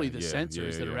 They're really the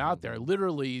censors that are out there.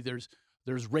 Literally, there's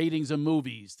ratings of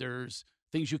movies. There's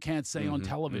things you can't say on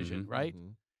television, right?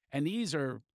 And these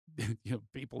are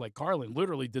people like Carlin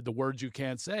literally did the words you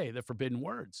can't say, the forbidden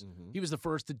words. He was the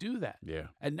first to do that. Yeah.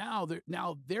 And now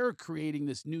they're creating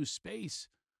this new space,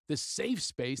 this safe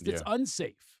space that's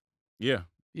unsafe. Yeah.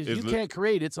 You can't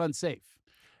create, it's unsafe.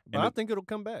 But I think it'll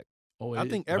come back. Oh, I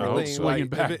think everything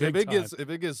if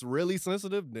it gets really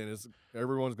sensitive, then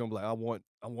everyone's gonna be like, I want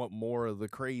more of the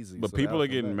crazy. But people are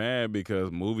getting mad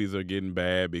because movies are getting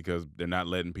bad because they're not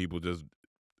letting people just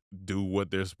do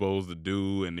what they're supposed to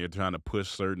do, and they're trying to push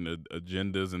certain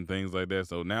agendas and things like that.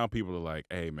 So now people are like,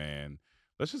 "Hey, man,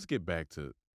 let's just get back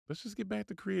to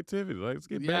creativity. Like, let's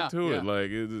get back to it.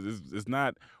 Like, it's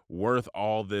not worth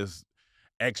all this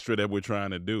extra that we're trying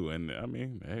to do." And I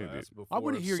mean, hey, I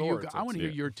want to hear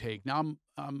your take. Now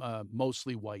I'm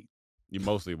mostly white. You're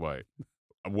mostly white.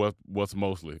 What's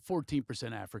mostly?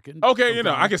 14% African. Okay,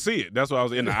 I can see it. That's why I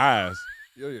was in the eyes.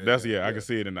 I can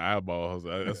see it in the eyeballs.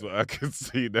 That's what I can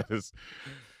see. That is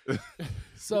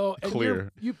so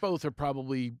clear. You both are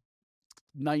probably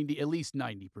at least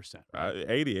 90%. Right?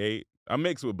 88. I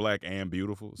mix with black and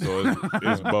beautiful, so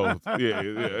it's both. Yeah.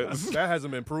 That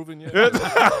hasn't been proven yet.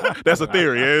 That's a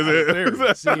theory, is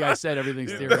it? See, I said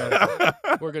everything's theoretical.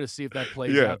 We're going to see if that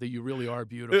plays out, that you really are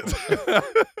beautiful.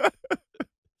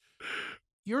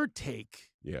 Your take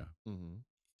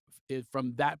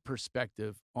from that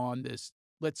perspective on this,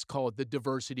 let's call it the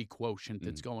diversity quotient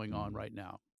that's going on right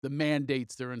now. The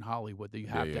mandates that are in Hollywood that you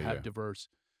have to have diverse.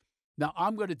 Now,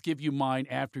 I'm going to give you mine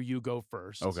after you go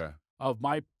first. Okay. Of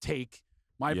my take,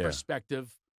 my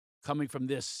perspective coming from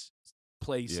this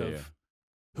place of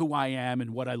who I am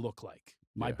and what I look like,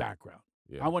 my background.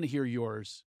 Yeah. I want to hear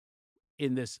yours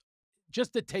in this,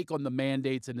 just to take on the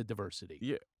mandates and the diversity.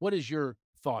 Yeah. What is your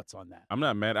thoughts on that? I'm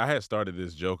not mad. I had started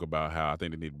this joke about how I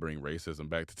think they need to bring racism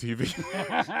back to TV.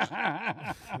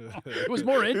 It was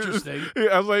more interesting.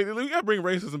 I was like, we got to bring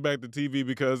racism back to TV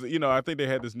because, I think they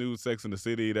had this new Sex in the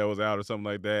City that was out or something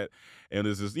like that. And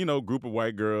there's this, group of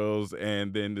white girls.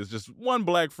 And then there's just one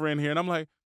black friend here. And I'm like,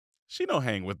 she don't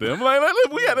hang with them. Like,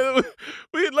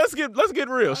 let's get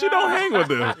real. She don't hang with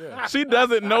them. Yeah. She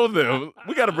doesn't know them.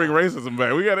 We got to bring racism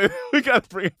back. We got to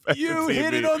bring it back. You to TV.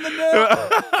 hit it on the nail.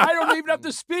 I don't even have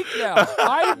to speak now.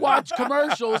 I watch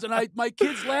commercials and my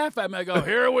kids laugh at me. I go,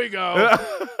 here we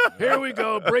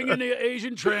go, bring in the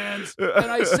Asian trans. And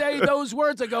I say those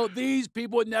words. I go, these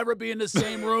people would never be in the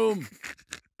same room.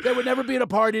 They would never be in a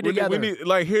party together.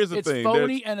 Here's the thing. It's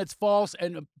phony and it's false,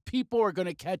 and people are going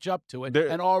to catch up to it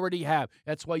and already have.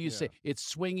 That's why you say it's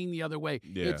swinging the other way.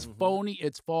 Yeah. It's phony,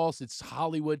 it's false, it's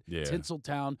Hollywood,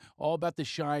 Tinseltown, all about the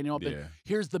shine. And all that.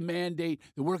 Here's the mandate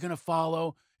that we're going to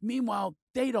follow. Meanwhile,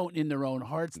 they don't in their own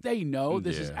hearts. They know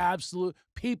this is absolute.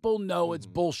 People know it's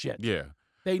bullshit. Yeah.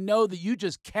 They know that you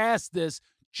just cast this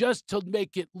just to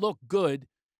make it look good.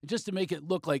 Just to make it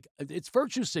look like it's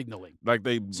virtue signaling.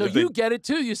 So you get it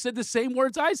too. You said the same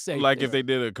words I say. Like if they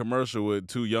did a commercial with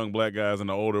two young black guys and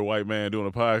an older white man doing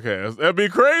a podcast, that'd be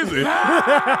crazy.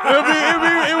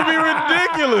 It would be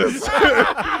ridiculous.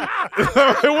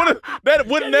 That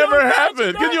would never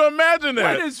happen. Can you imagine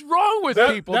that? What is wrong with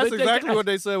people? That's exactly what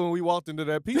they said when we walked into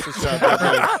that pizza shop.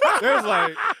 They was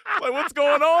like, what's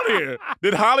going on here?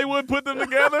 Did Hollywood put them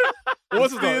together?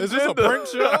 What's the agenda? Is this a prank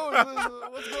show?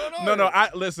 What's going on? No.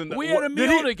 Listen. We had a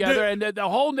meal together, and the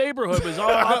whole neighborhood was all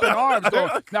up in arms. Going,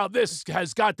 now this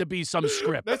has got to be some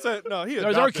script. They said no.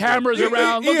 There's our cameras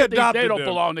around. Look at these. They don't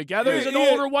belong together. He's an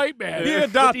older white man. He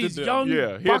adopted these them.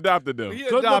 young, he adopted them.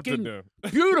 Good-looking,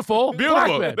 beautiful,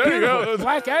 black man. There you go.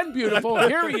 Black and beautiful.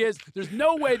 Here he is. There's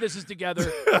no way this is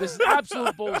together. This is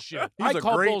absolute bullshit. He's a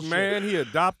great bullshit. man. He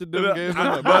adopted them, gave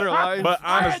them a better life. But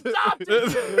I adopted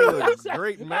you. That's a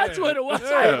great man. That's what it was.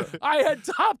 Yeah. I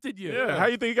adopted you. Yeah. How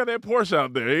you think you got that Porsche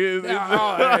out there? Hey,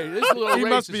 this little He racist.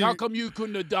 must be- How come you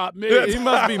couldn't adopt me? He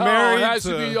must be married Oh, it has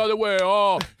to be the other way.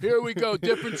 Oh, here we go.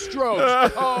 Different strokes.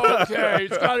 Oh, okay.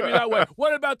 It's got to be that way.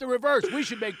 What about the reverse? We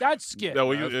should make that skit.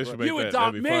 No, you should make You that.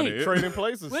 adopt That'd be me. funny. Trading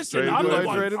places. Listen, Trading I'm the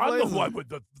places. one with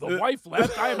the wife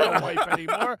left. I have no wife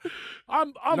anymore.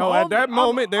 I'm No, at that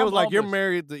moment, they I'm was like, you're homeless.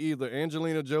 married to either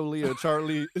Angelina Jolie or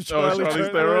Charlie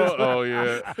Charlize Theron. Oh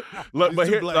yeah. Look, but These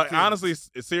two here, black like, kids. honestly,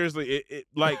 seriously, it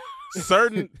like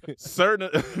certain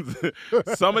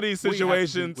some of these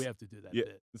situations. We have to do that Yeah,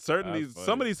 bit. some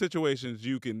funny. of these situations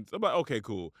you can. I'm like, okay,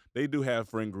 cool. They do have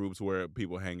friend groups where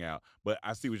people hang out, but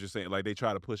I see what you're saying. Like they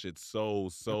try to push it so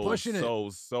much.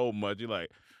 You're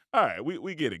like, all right,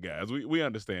 we get it, guys. We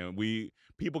understand.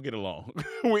 People get along.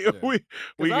 we I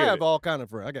get have it. all kind of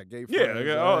friends. I got gay friends. Yeah, I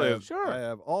got all that. Sure. I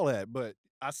have all that, but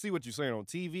I see what you're saying on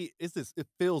TV. It's just it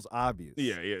feels obvious.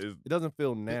 Yeah. It doesn't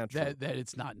feel natural. That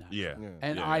it's not natural. Yeah.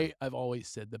 And yeah. I've always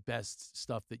said the best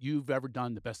stuff that you've ever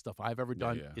done, the best stuff I've ever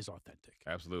done yeah. is authentic.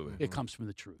 Absolutely. It comes from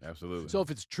the truth. Absolutely. So if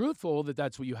it's truthful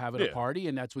that's what you have at a Yeah. party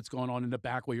and that's what's going on in the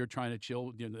back while you're trying to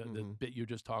chill, the bit you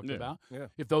just talked Yeah. about. Yeah.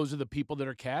 If those are the people that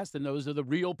are cast, then those are the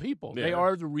real people. They Yeah.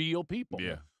 are the real people.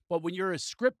 Yeah. But when you're a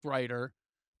script writer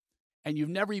and you've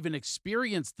never even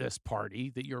experienced this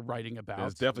party that you're writing about,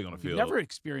 It's definitely gonna feel. you've never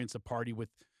experienced a party with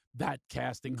that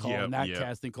casting call and that Yeah.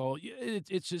 casting call.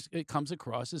 It's just it comes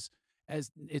across as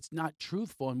it's not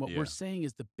truthful. And what Yeah. we're saying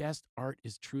is the best art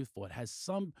is truthful. It has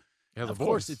some. It has Of a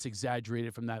course, voice. it's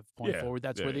exaggerated from that point Yeah. forward.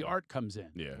 That's Yeah, where the yeah. art comes in.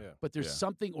 Yeah. Yeah. But there's Yeah.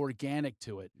 something organic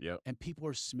to it, Yep. and people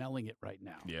are smelling it right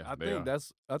now. Yeah. I they think are.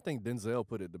 I think Denzel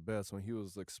put it the best when he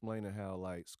was explaining how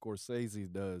like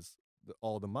Scorsese does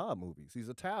all the mob movies. He's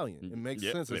Italian. It makes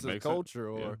Yep, sense. it It's his makes sense. culture.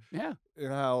 Or Yeah. and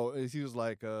how he was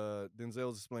like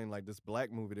Denzel's explaining like this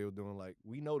black movie they were doing. Like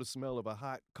we know the smell of a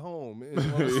hot comb on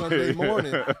a Sunday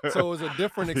morning. So it was a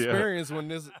different Yeah. experience when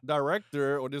this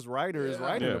director or this writer is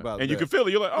writing Yeah. about and that. you can feel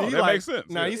it. You're like, oh, He that like- makes sense.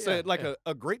 Now yeah. he said like yeah.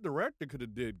 a great director could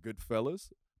have did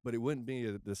Goodfellas, but it wouldn't be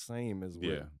the same as what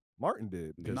Yeah. Martin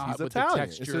did because Not he's with the Italian.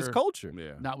 It's his texture. culture.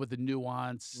 Yeah. Not with the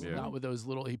nuance, Yeah. not with those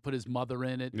little. He put his mother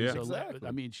in it. Yeah. who's Exactly. I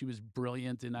mean, she was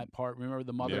brilliant in that part. Remember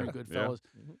the mother Yeah. in Yeah. Goodfellas?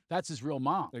 Mhm. That's his real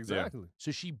mom. Exactly.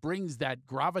 So she brings that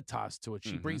gravitas to it.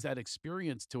 She Mhm. brings that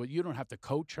experience to it. You don't have to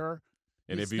coach her.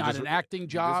 And It's if you not just an acting You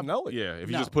job. just know it. Yeah, if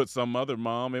you No. just put some other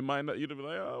mom, it might not. You'd be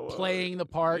like, oh, well, Playing the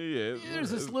part. Yeah, There's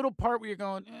this little part where you're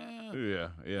going, Yeah,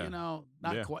 yeah. you know,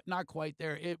 not Yeah. not quite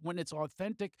there. When it's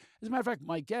authentic. As a matter of fact,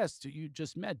 my guest who you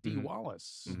just met, Dee Mhm.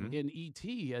 Wallace Mhm. in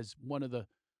E.T. as one of the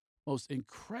most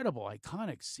incredible,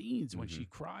 iconic scenes when she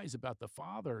cries about the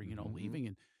father,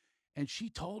 leaving. And she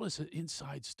told us an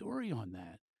inside story on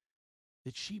that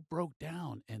she broke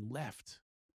down and left.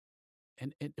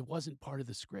 And it wasn't part of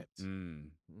the script.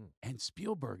 And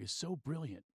Spielberg is so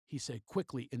brilliant. He said,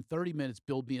 quickly, in 30 minutes,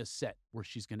 build me a set where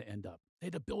she's going to end up. They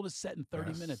had to build a set in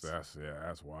 30 minutes. That's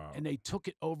wild. And they took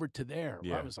it over to there.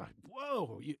 Yeah. I was like,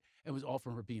 whoa. It was all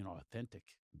from her being authentic.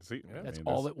 See, that's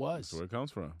all it was. That's where it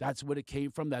comes from. That's what it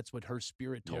came from. That's what her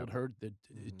spirit told her, that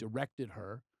it directed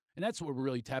her. And that's what we're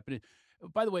really tapping in.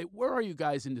 By the way, where are you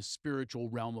guys in the spiritual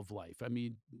realm of life? I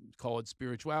mean, call it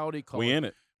spirituality. We in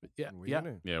it. Yeah, we in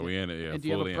it. Yeah, we in it. Yeah, and do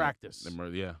you have a practice?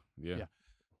 Yeah.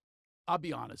 I'll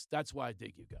be honest. That's why I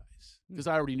dig you guys, because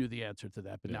I already knew the answer to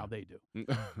that, but now they do.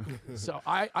 So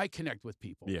I connect with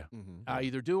people. Yeah. I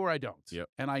either do or I don't. Yep.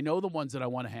 And I know the ones that I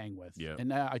want to hang with. Yep.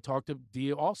 And I talked to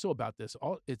Dia also about this.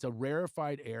 It's a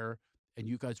rarefied air, and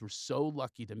you guys were so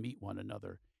lucky to meet one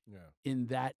another in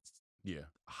that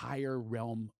higher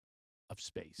realm of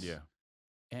space. Yeah.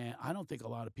 And I don't think a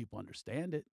lot of people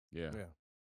understand it. Yeah.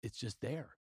 It's just there.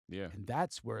 Yeah. And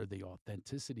that's where the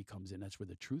authenticity comes in. That's where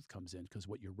the truth comes in, because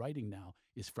what you're writing now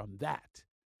is from that,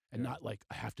 and not like,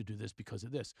 I have to do this because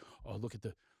of this. Oh, look at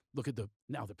the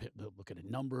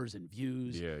numbers and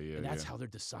views. Yeah. And that's how they're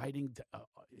deciding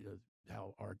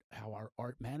how our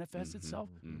art manifests itself.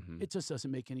 It just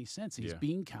doesn't make any sense. These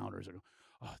bean counters are.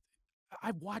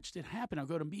 I've watched it happen. I'll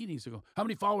go to meetings and go, how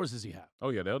many followers does he have? Oh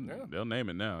yeah, they'll name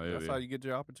it now. That's how you get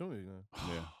your opportunity.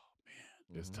 Yeah.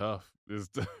 It's tough.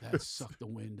 That sucked the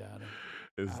wind out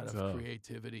of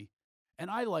creativity. And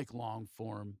I like long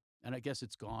form, and I guess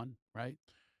it's gone, right?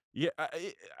 Yeah,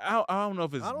 I don't know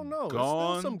if it's I don't know.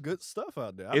 gone. There's still some good stuff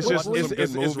out there. It's just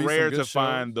it's rare to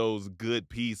find those good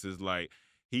pieces. Like,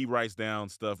 he writes down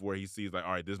stuff where he sees, like,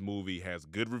 all right, this movie has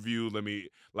good reviews.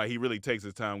 He really takes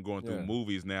his time going through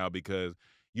movies now, because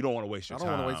you don't want to waste your time.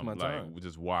 I don't want to waste my time.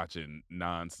 Just watching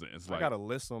nonsense. I got a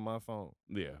list on my phone.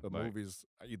 Yeah. The movies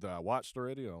either I watched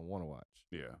already or I want to watch.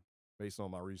 Yeah. Based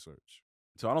on my research.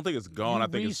 So I don't think it's gone. I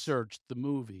think researched the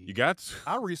movie. You got to.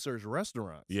 I research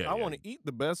restaurants. Yeah. I want to eat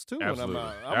the best too. Absolutely.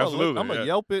 When Absolutely. I'm going to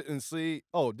Yelp it and see,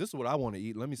 oh, this is what I want to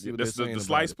eat. Let me see what they're saying. The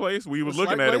slice place, we were The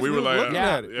looking slice at it. place, We were like,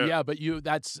 yeah, but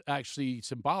that's actually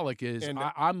symbolic.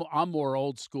 I'm more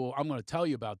old school. I'm going to tell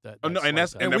you about that.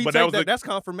 That's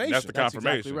confirmation. That's the confirmation.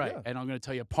 That's exactly right. And I'm going to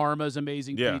tell you, Parma's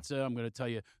amazing pizza. I'm going to tell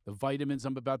you the vitamins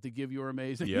I'm about to give you are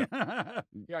amazing. Yeah.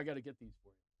 I got to get these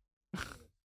for you.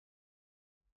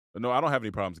 No, I don't have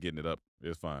any problems getting it up.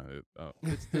 It's fine.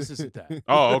 This isn't that.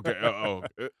 Oh,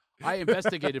 okay. I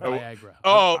investigated Viagra.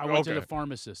 Oh, I went to the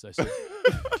pharmacist. I said,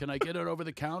 can I get it over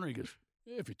the counter? He goes,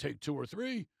 if you take 2 or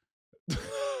 3.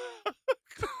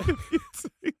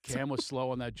 Cam was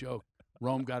slow on that joke.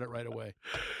 Rome got it right away.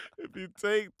 If you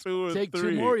take 2 or 3. Take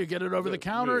 2 more, you get it over the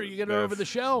counter, or you get it over the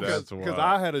shelf. Because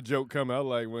I had a joke come out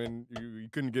like, when you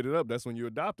couldn't get it up, that's when you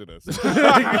adopted us.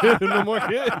 No more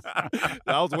kids.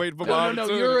 I was waiting for my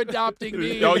opportunity. No, you're adopting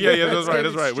me. Oh, yeah, that's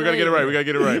right. We got to get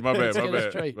it right. My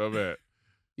bad.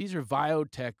 These are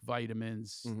Biotech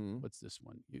vitamins. What's this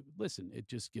one? Listen, it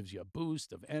just gives you a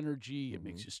boost of energy. It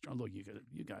makes you strong. Look,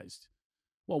 you guys,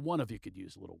 well, one of you could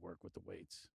use a little work with the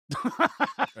weights.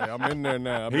 Hey, I'm in there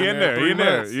now. He in there. Been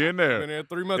there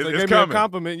 3 months. They gave me a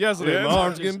compliment yesterday. My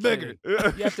arm's getting bigger.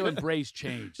 You have to embrace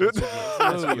change. That's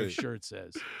what your shirt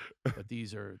says. But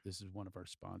this is one of our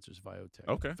sponsors, Biotech.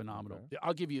 Okay. Phenomenal. Okay.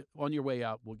 I'll give you, on your way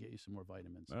out, we'll get you some more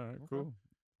vitamins. All right, cool.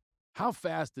 How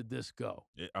fast did this go?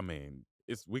 I mean,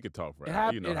 we could talk for it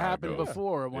happened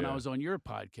before when I was on your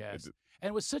podcast. And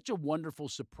it was such a wonderful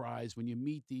surprise when you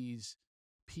meet these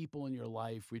people in your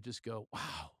life where you just go,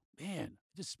 wow, man,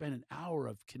 I just spent an hour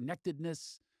of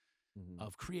connectedness,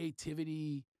 of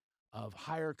creativity, of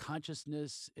higher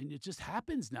consciousness, and it just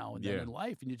happens now and then in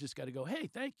life, and you just got to go, hey,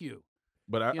 thank you.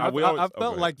 But I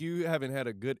felt like you haven't had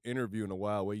a good interview in a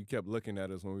while where you kept looking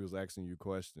at us when we was asking you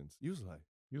questions. You was like,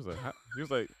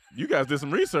 you guys did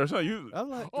some research, huh? I'm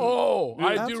like,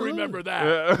 I do remember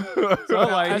that. Yeah. So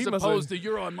as opposed to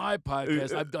you're on my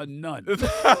podcast, I've done none. No,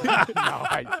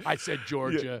 I said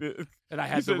Georgia, and I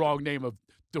had the wrong name of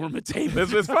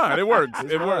Dormtainment. It's fine. It works.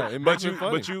 It works.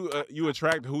 But you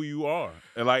attract who you are,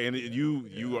 and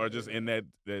you are just in that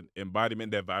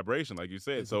embodiment, that vibration, like you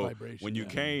said. It's so when you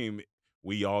came,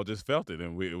 we all just felt it,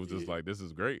 and it was just like, this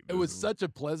is great. It was such a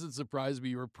pleasant surprise to me.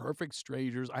 You were perfect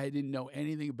strangers. I didn't know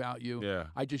anything about you. Yeah.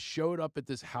 I just showed up at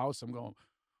this house. I'm going,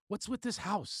 what's with this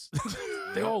house?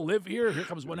 They all live here. Here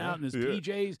comes one out in his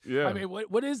PJs. Yeah. I mean,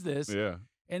 what is this? Yeah.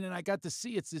 And then I got to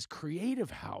see it's this creative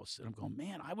house. And I'm going,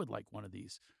 man, I would like one of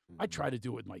these. I try to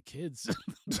do it with my kids.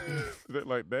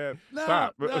 Like, Dad, No,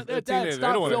 stop. no, Dad, Teenagers, they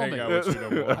stop don't wanna hang filming. out with you no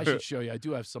more. I should show you. I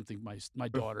do have something. My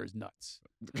daughter is nuts.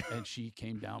 And she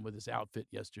came down with this outfit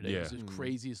yesterday. It was the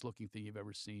craziest looking thing you've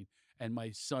ever seen. And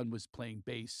my son was playing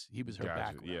bass. He was her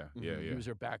backup. He was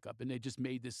her backup. And they just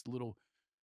made this little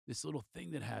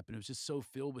thing that happened. It was just so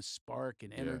filled with spark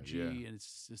and energy. And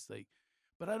it's just like,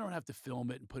 but I don't have to film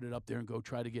it and put it up there and go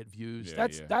try to get views.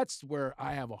 That's where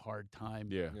I have a hard time.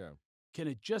 Yeah. Can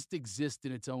it just exist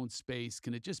in its own space?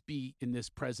 Can it just be in this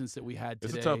presence that we had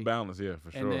today? It's a tough balance, for sure.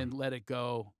 And then let it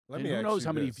go. Let and me who ask knows you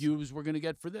how many this. views we're going to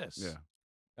get for this? Yeah.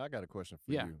 I got a question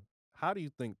for Yeah. you. How do you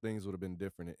think things would have been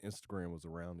different if Instagram was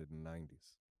around in the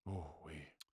 90s? Oh,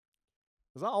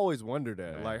 Because I always wonder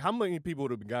that. Man. Like, how many people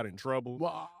would have got in trouble?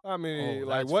 Well, I mean, oh,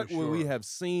 like, that's what for would we sure. have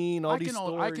seen? All these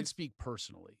stories? I can speak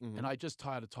personally. Mhm. And I just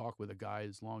had a talk with a guy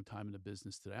who's a long time in the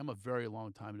business today. I'm a very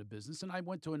long time in the business. And I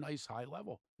went to a nice high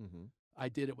level. Mm-hmm. I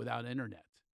did it without internet.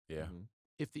 Yeah. Mm-hmm.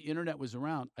 If the internet was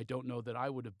around, I don't know that I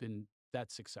would have been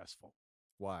that successful.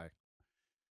 Why?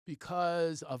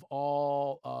 Because of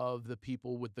all of the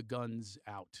people with the guns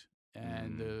out.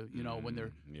 And when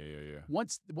they're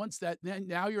once that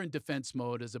now you're in defense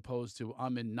mode as opposed to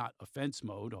I'm in not offense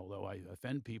mode, although I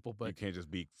offend people, but you can't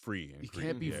just be free. And you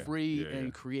can't be free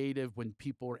and creative when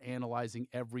people are analyzing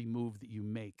every move that you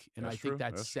make. And That's I think true.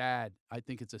 that's sad. I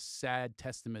think it's a sad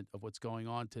testament of what's going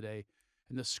on today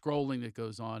and the scrolling that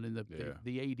goes on and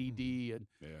the ADD and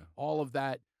all of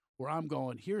that. Where I'm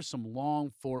going, here's some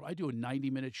long form. I do a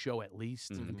 90-minute show at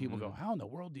least. And people go, how in the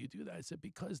world do you do that? I said,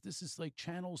 because this is like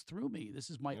channels through me.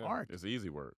 This is my art. It's easy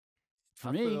work.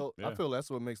 For me. I feel that's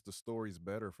what makes the stories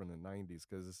better from the 90s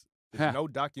because there's no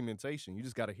documentation. You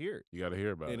just got to hear it. You got to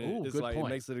hear about And it. Ooh, it's good like point. it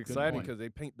makes it Good exciting point. because they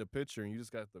paint the picture and you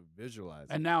just got to visualize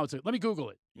it. And now it's like, let me Google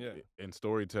it. Yeah. And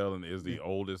storytelling is the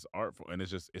oldest art form, and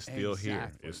it's still here.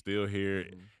 Exactly. It's still here.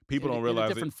 Mhm. People don't in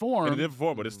realize a different it form. in a different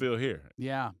form, but it's still here.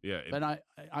 Yeah. Yeah. But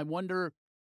I wonder,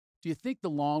 do you think the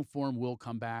long form will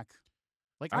come back?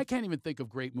 Like, I can't even think of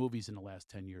great movies in the last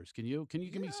 10 years. Can you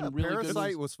give me some really good Parasite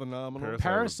ones? was phenomenal.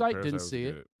 Parasite, didn't was see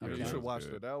it. good. Okay. You Parasite should was watch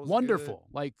good. it. That was Wonderful.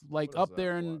 Like What up else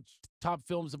there I in watched? top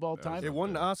films of all That was time. It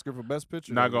won the Oscar for Best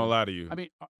Picture. Not gonna lie to you. I mean,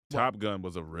 Top Gun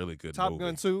was a really good Top movie.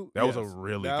 Gun 2. That was a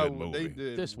really good movie. They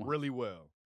did This one. really well.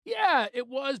 yeah, it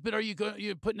was. But are you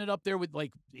putting it up there with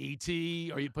like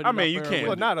E.T.? Are you putting? I it mean, up you there can't.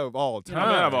 with- Well, not of all time.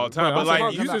 Not of all time, but I'm like,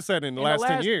 talking you about- just said in the in last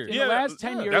 10 years. In Yeah, the last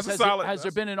 10 years, that's a solid- has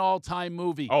there been an all-time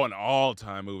movie? Oh, an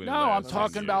all-time movie. in the no, I'm last 10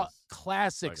 talking about years.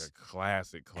 classics. Like a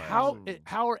classic.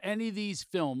 How are any of these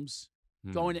films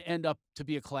going to end up to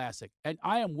be a classic? And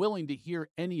I am willing to hear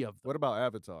any of them. What about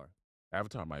Avatar?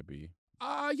 Avatar might be.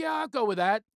 Yeah, I'll go with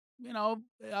that.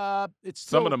 It's Some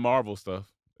still, of the Marvel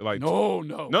stuff. Like No.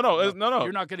 no.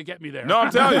 You're not going to get me there. No,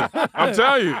 I'm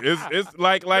telling you. It's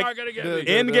like You're not going to get me.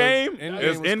 Endgame.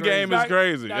 Endgame Is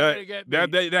crazy. Not gonna get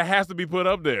me. That has to be put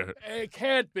up there. It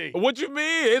can't be. What you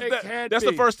mean? It can't That's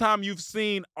be. the first time you've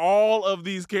seen all of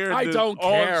these characters. I don't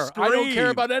on care. I don't screen. care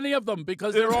about any of them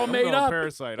because they're all I'm made going up.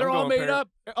 Parasite. They're I'm all going made up.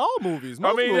 All movies. I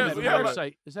Most mean, movies. yeah, are but-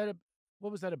 Parasite.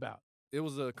 What was that about? It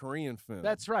was a Korean film.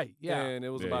 That's right. Yeah. And it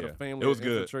was Yeah, about yeah. a family It was that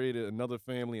good. infiltrated another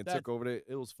family and That- took over there.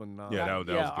 It was phenomenal. Yeah, that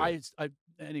was good.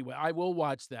 Anyway, I will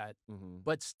watch that. Mm-hmm.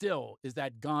 But still, is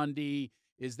that Gandhi?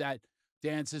 Is that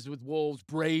Dances with Wolves?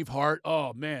 Braveheart?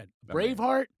 Oh man, I mean,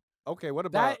 Braveheart. Okay, what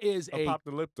about That is a.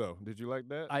 Apocalypto? Did you like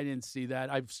that? I didn't see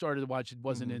that. I've started to watch it.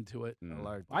 Wasn't Mhm. into it. I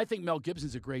liked it. I think Mel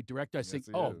Gibson's a great director. I think.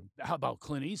 he Oh, is. how about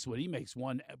Clint Eastwood? He makes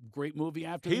one great movie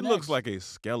after He the looks next. like a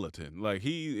skeleton. Like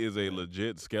he is a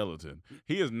legit skeleton.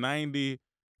 He is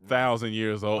 90,000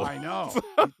 years old. I know.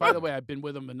 By the way, I've been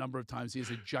with him a number of times. He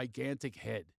has a gigantic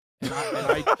head.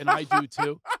 And I do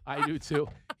too. I do too.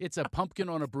 It's a pumpkin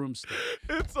on a broomstick.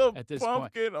 It's a At this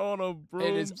point. pumpkin on a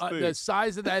It is broomstick. the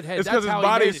size of that head. It's That's because his how he made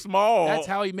body's it. small. That's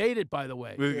how he made it, by the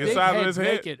way. The Big size of heads his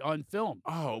head. make it on film.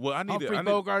 Oh well, I need Humphrey to.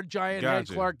 Bogart, giant head,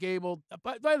 Gotcha. Clark Gable.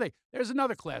 By the way, there's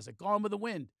another classic, Gone with the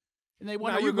Wind. And they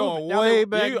want Now to you're remove going it. Now way they-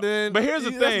 back then. But here's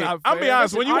the That's thing. not I'll be fair.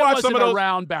 honest. When you I watch wasn't some of those,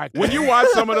 around back then. when you watch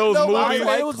some of those No, but movies,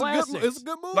 it was a classics. good. It's a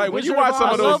good movie. Like, when Wizard you of watch Oz, some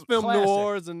of I those- love film classic.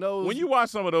 noirs and those. when you watch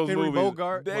some of those Henry movies,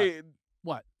 Bogart, they.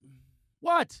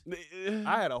 What?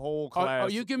 I had a whole class. Are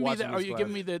you giving me the? Are you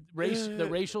giving me the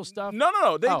racial stuff?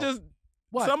 No. They Oh. just.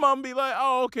 What? Some of them be like,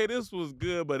 oh, okay, this was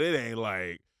good, but it ain't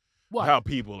like What? how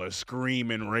people are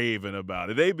screaming, raving about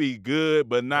it. They be good,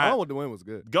 but not. Gone with the Wind was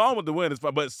good. Gone with the Wind is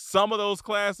fine, but some of those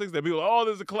classics that people, oh,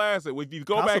 this is a classic. If you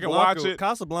go back and watch it,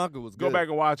 Casablanca was good. go back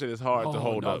and watch it. It's hard to Oh,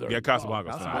 hold no, up. they're- Yeah,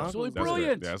 Casablanca's oh, fine. Casablanca Absolutely was That's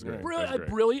brilliant. Great. That's great. Yeah. That's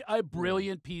great. A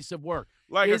brilliant piece of work.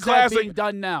 like Is a classic, that being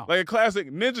done now? like a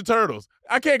classic Ninja Turtles.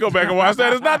 I can't go back and watch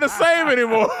that. It's not the same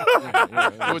anymore.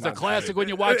 It was a classic when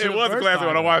you watched it. It was a classic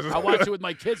when I watched it. I watched it with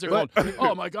my kids. They're going,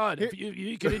 "Oh my god! If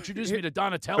you could introduce me to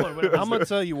Donatello." Whatever. I'm gonna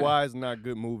tell you why it's not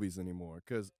good movies anymore.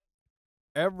 Because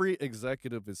every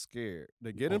executive is scared.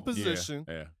 They get in position.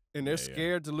 And they're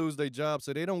scared to lose their job,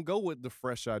 so they don't go with the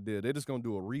fresh idea. They're just gonna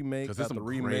do a remake after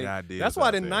remake. That's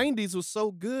why the '90s was so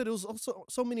good. It was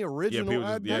so many original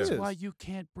ideas. That's why you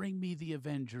can't bring me the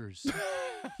Avengers.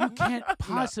 You can't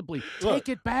possibly take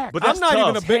it back. But I'm not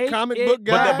even a big comic book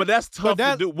guy. But that's tough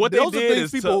to do. What they did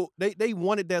is people they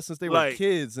wanted that since they were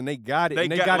kids, and they got it. They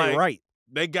got it right.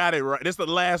 They got it right. This is the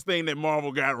last thing that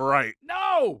Marvel got right.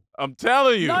 No, I'm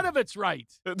telling you, none of it's right.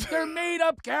 They're made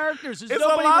up characters. It's a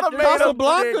lot of made up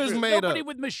characters. Nobody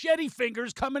with machete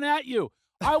fingers coming at you.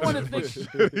 I want to think.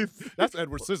 That's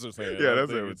Edward Scissorhands. Yeah,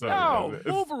 that's Edward Scissorhands.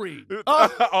 No, Wolverine.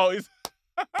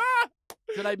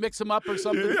 Did I mix them up or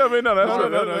something? Yeah, I mean, no, that's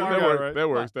right. That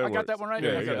works. I got that one right.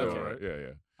 Yeah,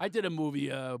 Yeah. I did a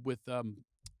movie with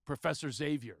Professor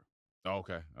Xavier.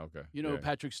 Okay. You know who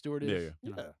Patrick Stewart is?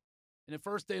 Yeah. And the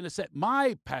first day in the set,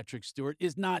 my Patrick Stewart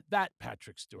is not that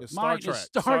Patrick Stewart. It's Mine is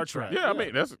Star Trek. Yeah, I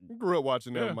mean, I grew up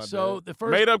watching that with my dad. The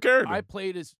first made up character. I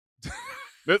played as.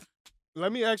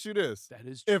 Let me ask you this: that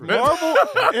is true.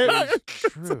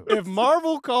 If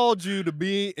Marvel called you to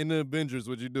be in the Avengers,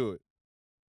 would you do it?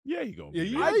 Yeah, you go.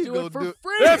 I do it for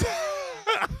free.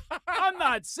 I'm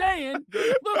not saying.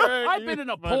 Look, I've been in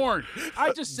a porn.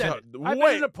 I just said it. I've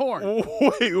been in a porn.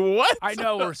 Wait, what? I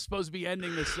know we're supposed to be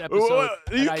ending this episode.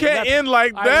 You can't end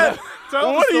like that.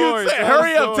 What are you saying?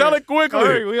 Hurry up. Tell it quickly.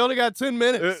 Hurry, we only got 10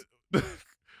 minutes.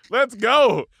 Let's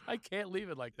go. I can't leave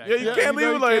it like that. Yeah, you can't leave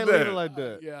it like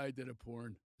that. Yeah, I did a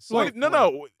porn. Wait, no.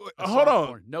 Hold on.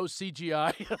 Porn. No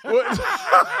CGI.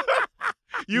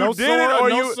 You did it, or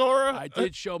you? Sora? I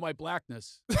did show my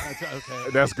blackness. That's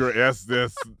okay. That's great. That's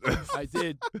I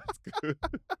did. That's good.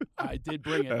 I did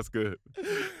bring it. That's good.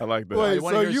 I like that. Wait,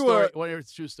 want to hear a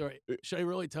true story? Should I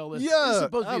really tell this? Yeah. This is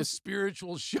supposed to be a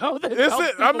spiritual show. That Is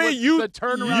it? I mean, you've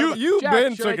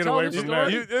been taken away from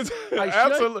that.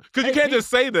 Absolutely. Because you can't just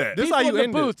say that. This is how you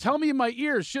end it. it. Tell me in my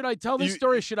ears. Should I tell this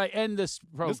story? Or should I end this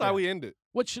program? This is how we end it.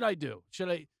 What should I do? Should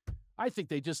I? I think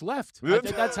they just left. I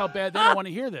think that's how bad they don't want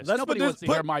to hear this. Nobody wants to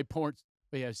hear my porn.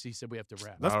 But yeah, he said we have to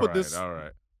wrap. Let's put this. All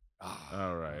right.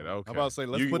 Okay. I'm about to say,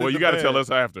 let's put it. Well, you got to tell us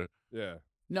after. Yeah.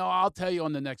 No, I'll tell you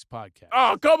on the next podcast.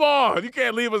 Oh, come on. You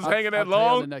can't leave us hanging that I'll tell you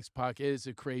long. on the next podcast. It is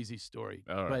a crazy story.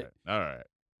 All right.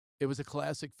 It was a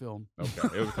classic film.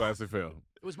 Okay. It was a classic film.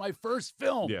 It was my first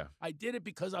film. Yeah. I did it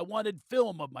because I wanted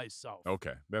film of myself.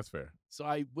 Okay. That's fair. So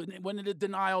I went into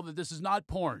denial that this is not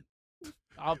porn.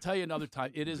 I'll tell you another time.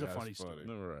 It is a funny story.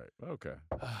 All right. Okay.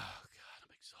 Oh God, I'm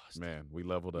exhausted. Man, we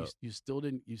leveled up. You still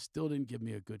didn't give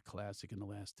me a good classic in the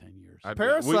last 10 years.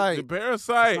 Parasite.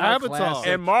 Parasite. Avatar.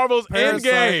 And Marvel's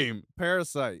Endgame.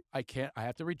 Parasite. I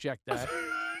have to reject that.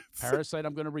 Parasite,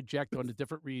 I'm going to reject on a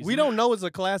different reason. We don't know it's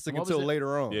a classic until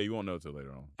later on. Yeah, you won't know until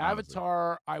later on.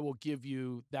 Avatar, I will give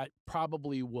you that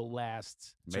probably will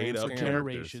last made up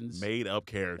generations. Made up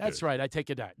characters. That's right. I take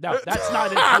it back. No, that's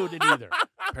not included either.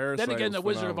 Parasite then again, the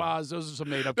Wizard of Oz, those are some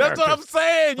made up characters. That's what I'm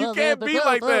saying. You can't be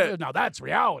like that. Now that's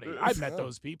reality. I've met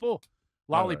those people.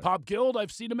 Lollipop Guild,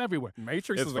 I've seen them everywhere.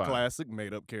 Matrix is a classic,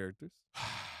 made up characters.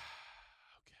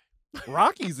 Okay.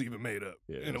 Rocky's even made up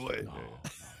in a way. No,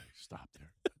 stop there.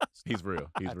 He's real.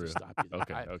 He's real. Stop you.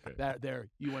 Okay. There,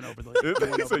 you went over the.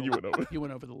 You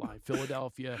went over the line.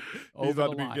 Philadelphia. He's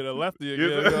about to get a lefty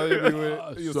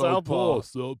again. Southpaw.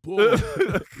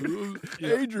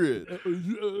 Adrian.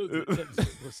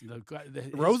 Listen,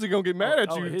 Rosie gonna get mad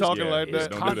at you talking like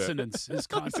that. His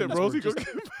consonants. Rosie just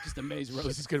amazing.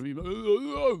 Rosie's gonna be.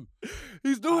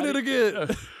 He's doing it again.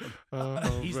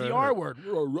 He's the R word.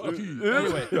 Rocky.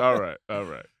 Anyway. All right.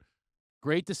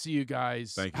 Great to see you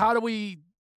guys. Thank you. How do we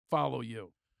follow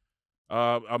you?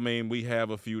 I mean, we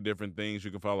have a few different things. You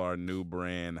can follow our new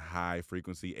brand,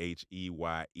 HeyeFrequency,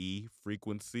 HEYE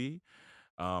Frequency,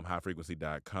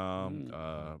 HeyeFrequency.com,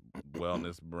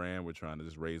 wellness brand. We're trying to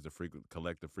just raise the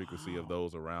collective frequency of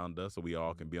those around us so we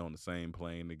all can be on the same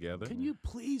plane together. Can you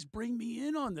please bring me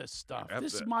in on this stuff?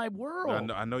 This is my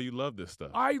world. I know you love this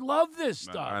stuff. I love this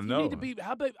stuff. I know. You need to be.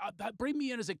 How about bring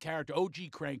me in as a character,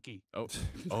 OG Cranky. Oh,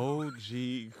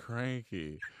 OG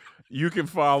Cranky. You can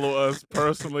follow us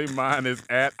personally. Mine is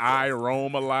at I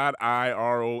Roam a lot,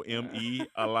 IROME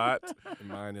a lot. And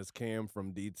mine is Cam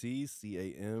from DT,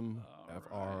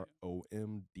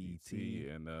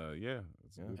 CAMFROMDT. And yeah.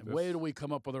 And wait till we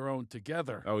come up with our own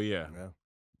together. Oh yeah.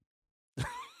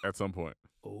 at some point.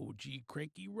 OG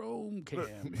Cranky Rome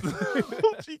Cam.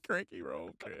 OG Cranky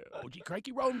Rome Cam. OG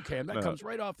Cranky Rome Cam. That comes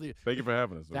right off the. Thank you for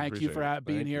having us. Thank you for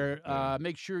being here. Yeah.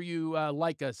 Make sure you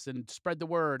like us and spread the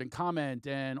word and comment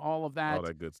and all of that. All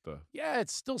that good stuff. Yeah,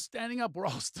 it's still standing up. We're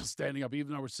all still standing up,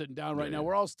 even though we're sitting down right now.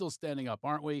 We're all still standing up,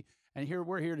 aren't we? And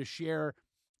we're here to share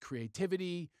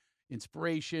creativity,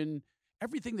 inspiration,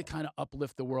 everything that kind of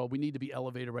uplift the world. We need to be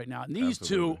elevated right now. And these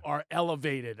two are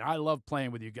elevated. I love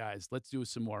playing with you guys. Let's do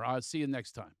some more. I'll see you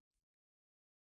next time.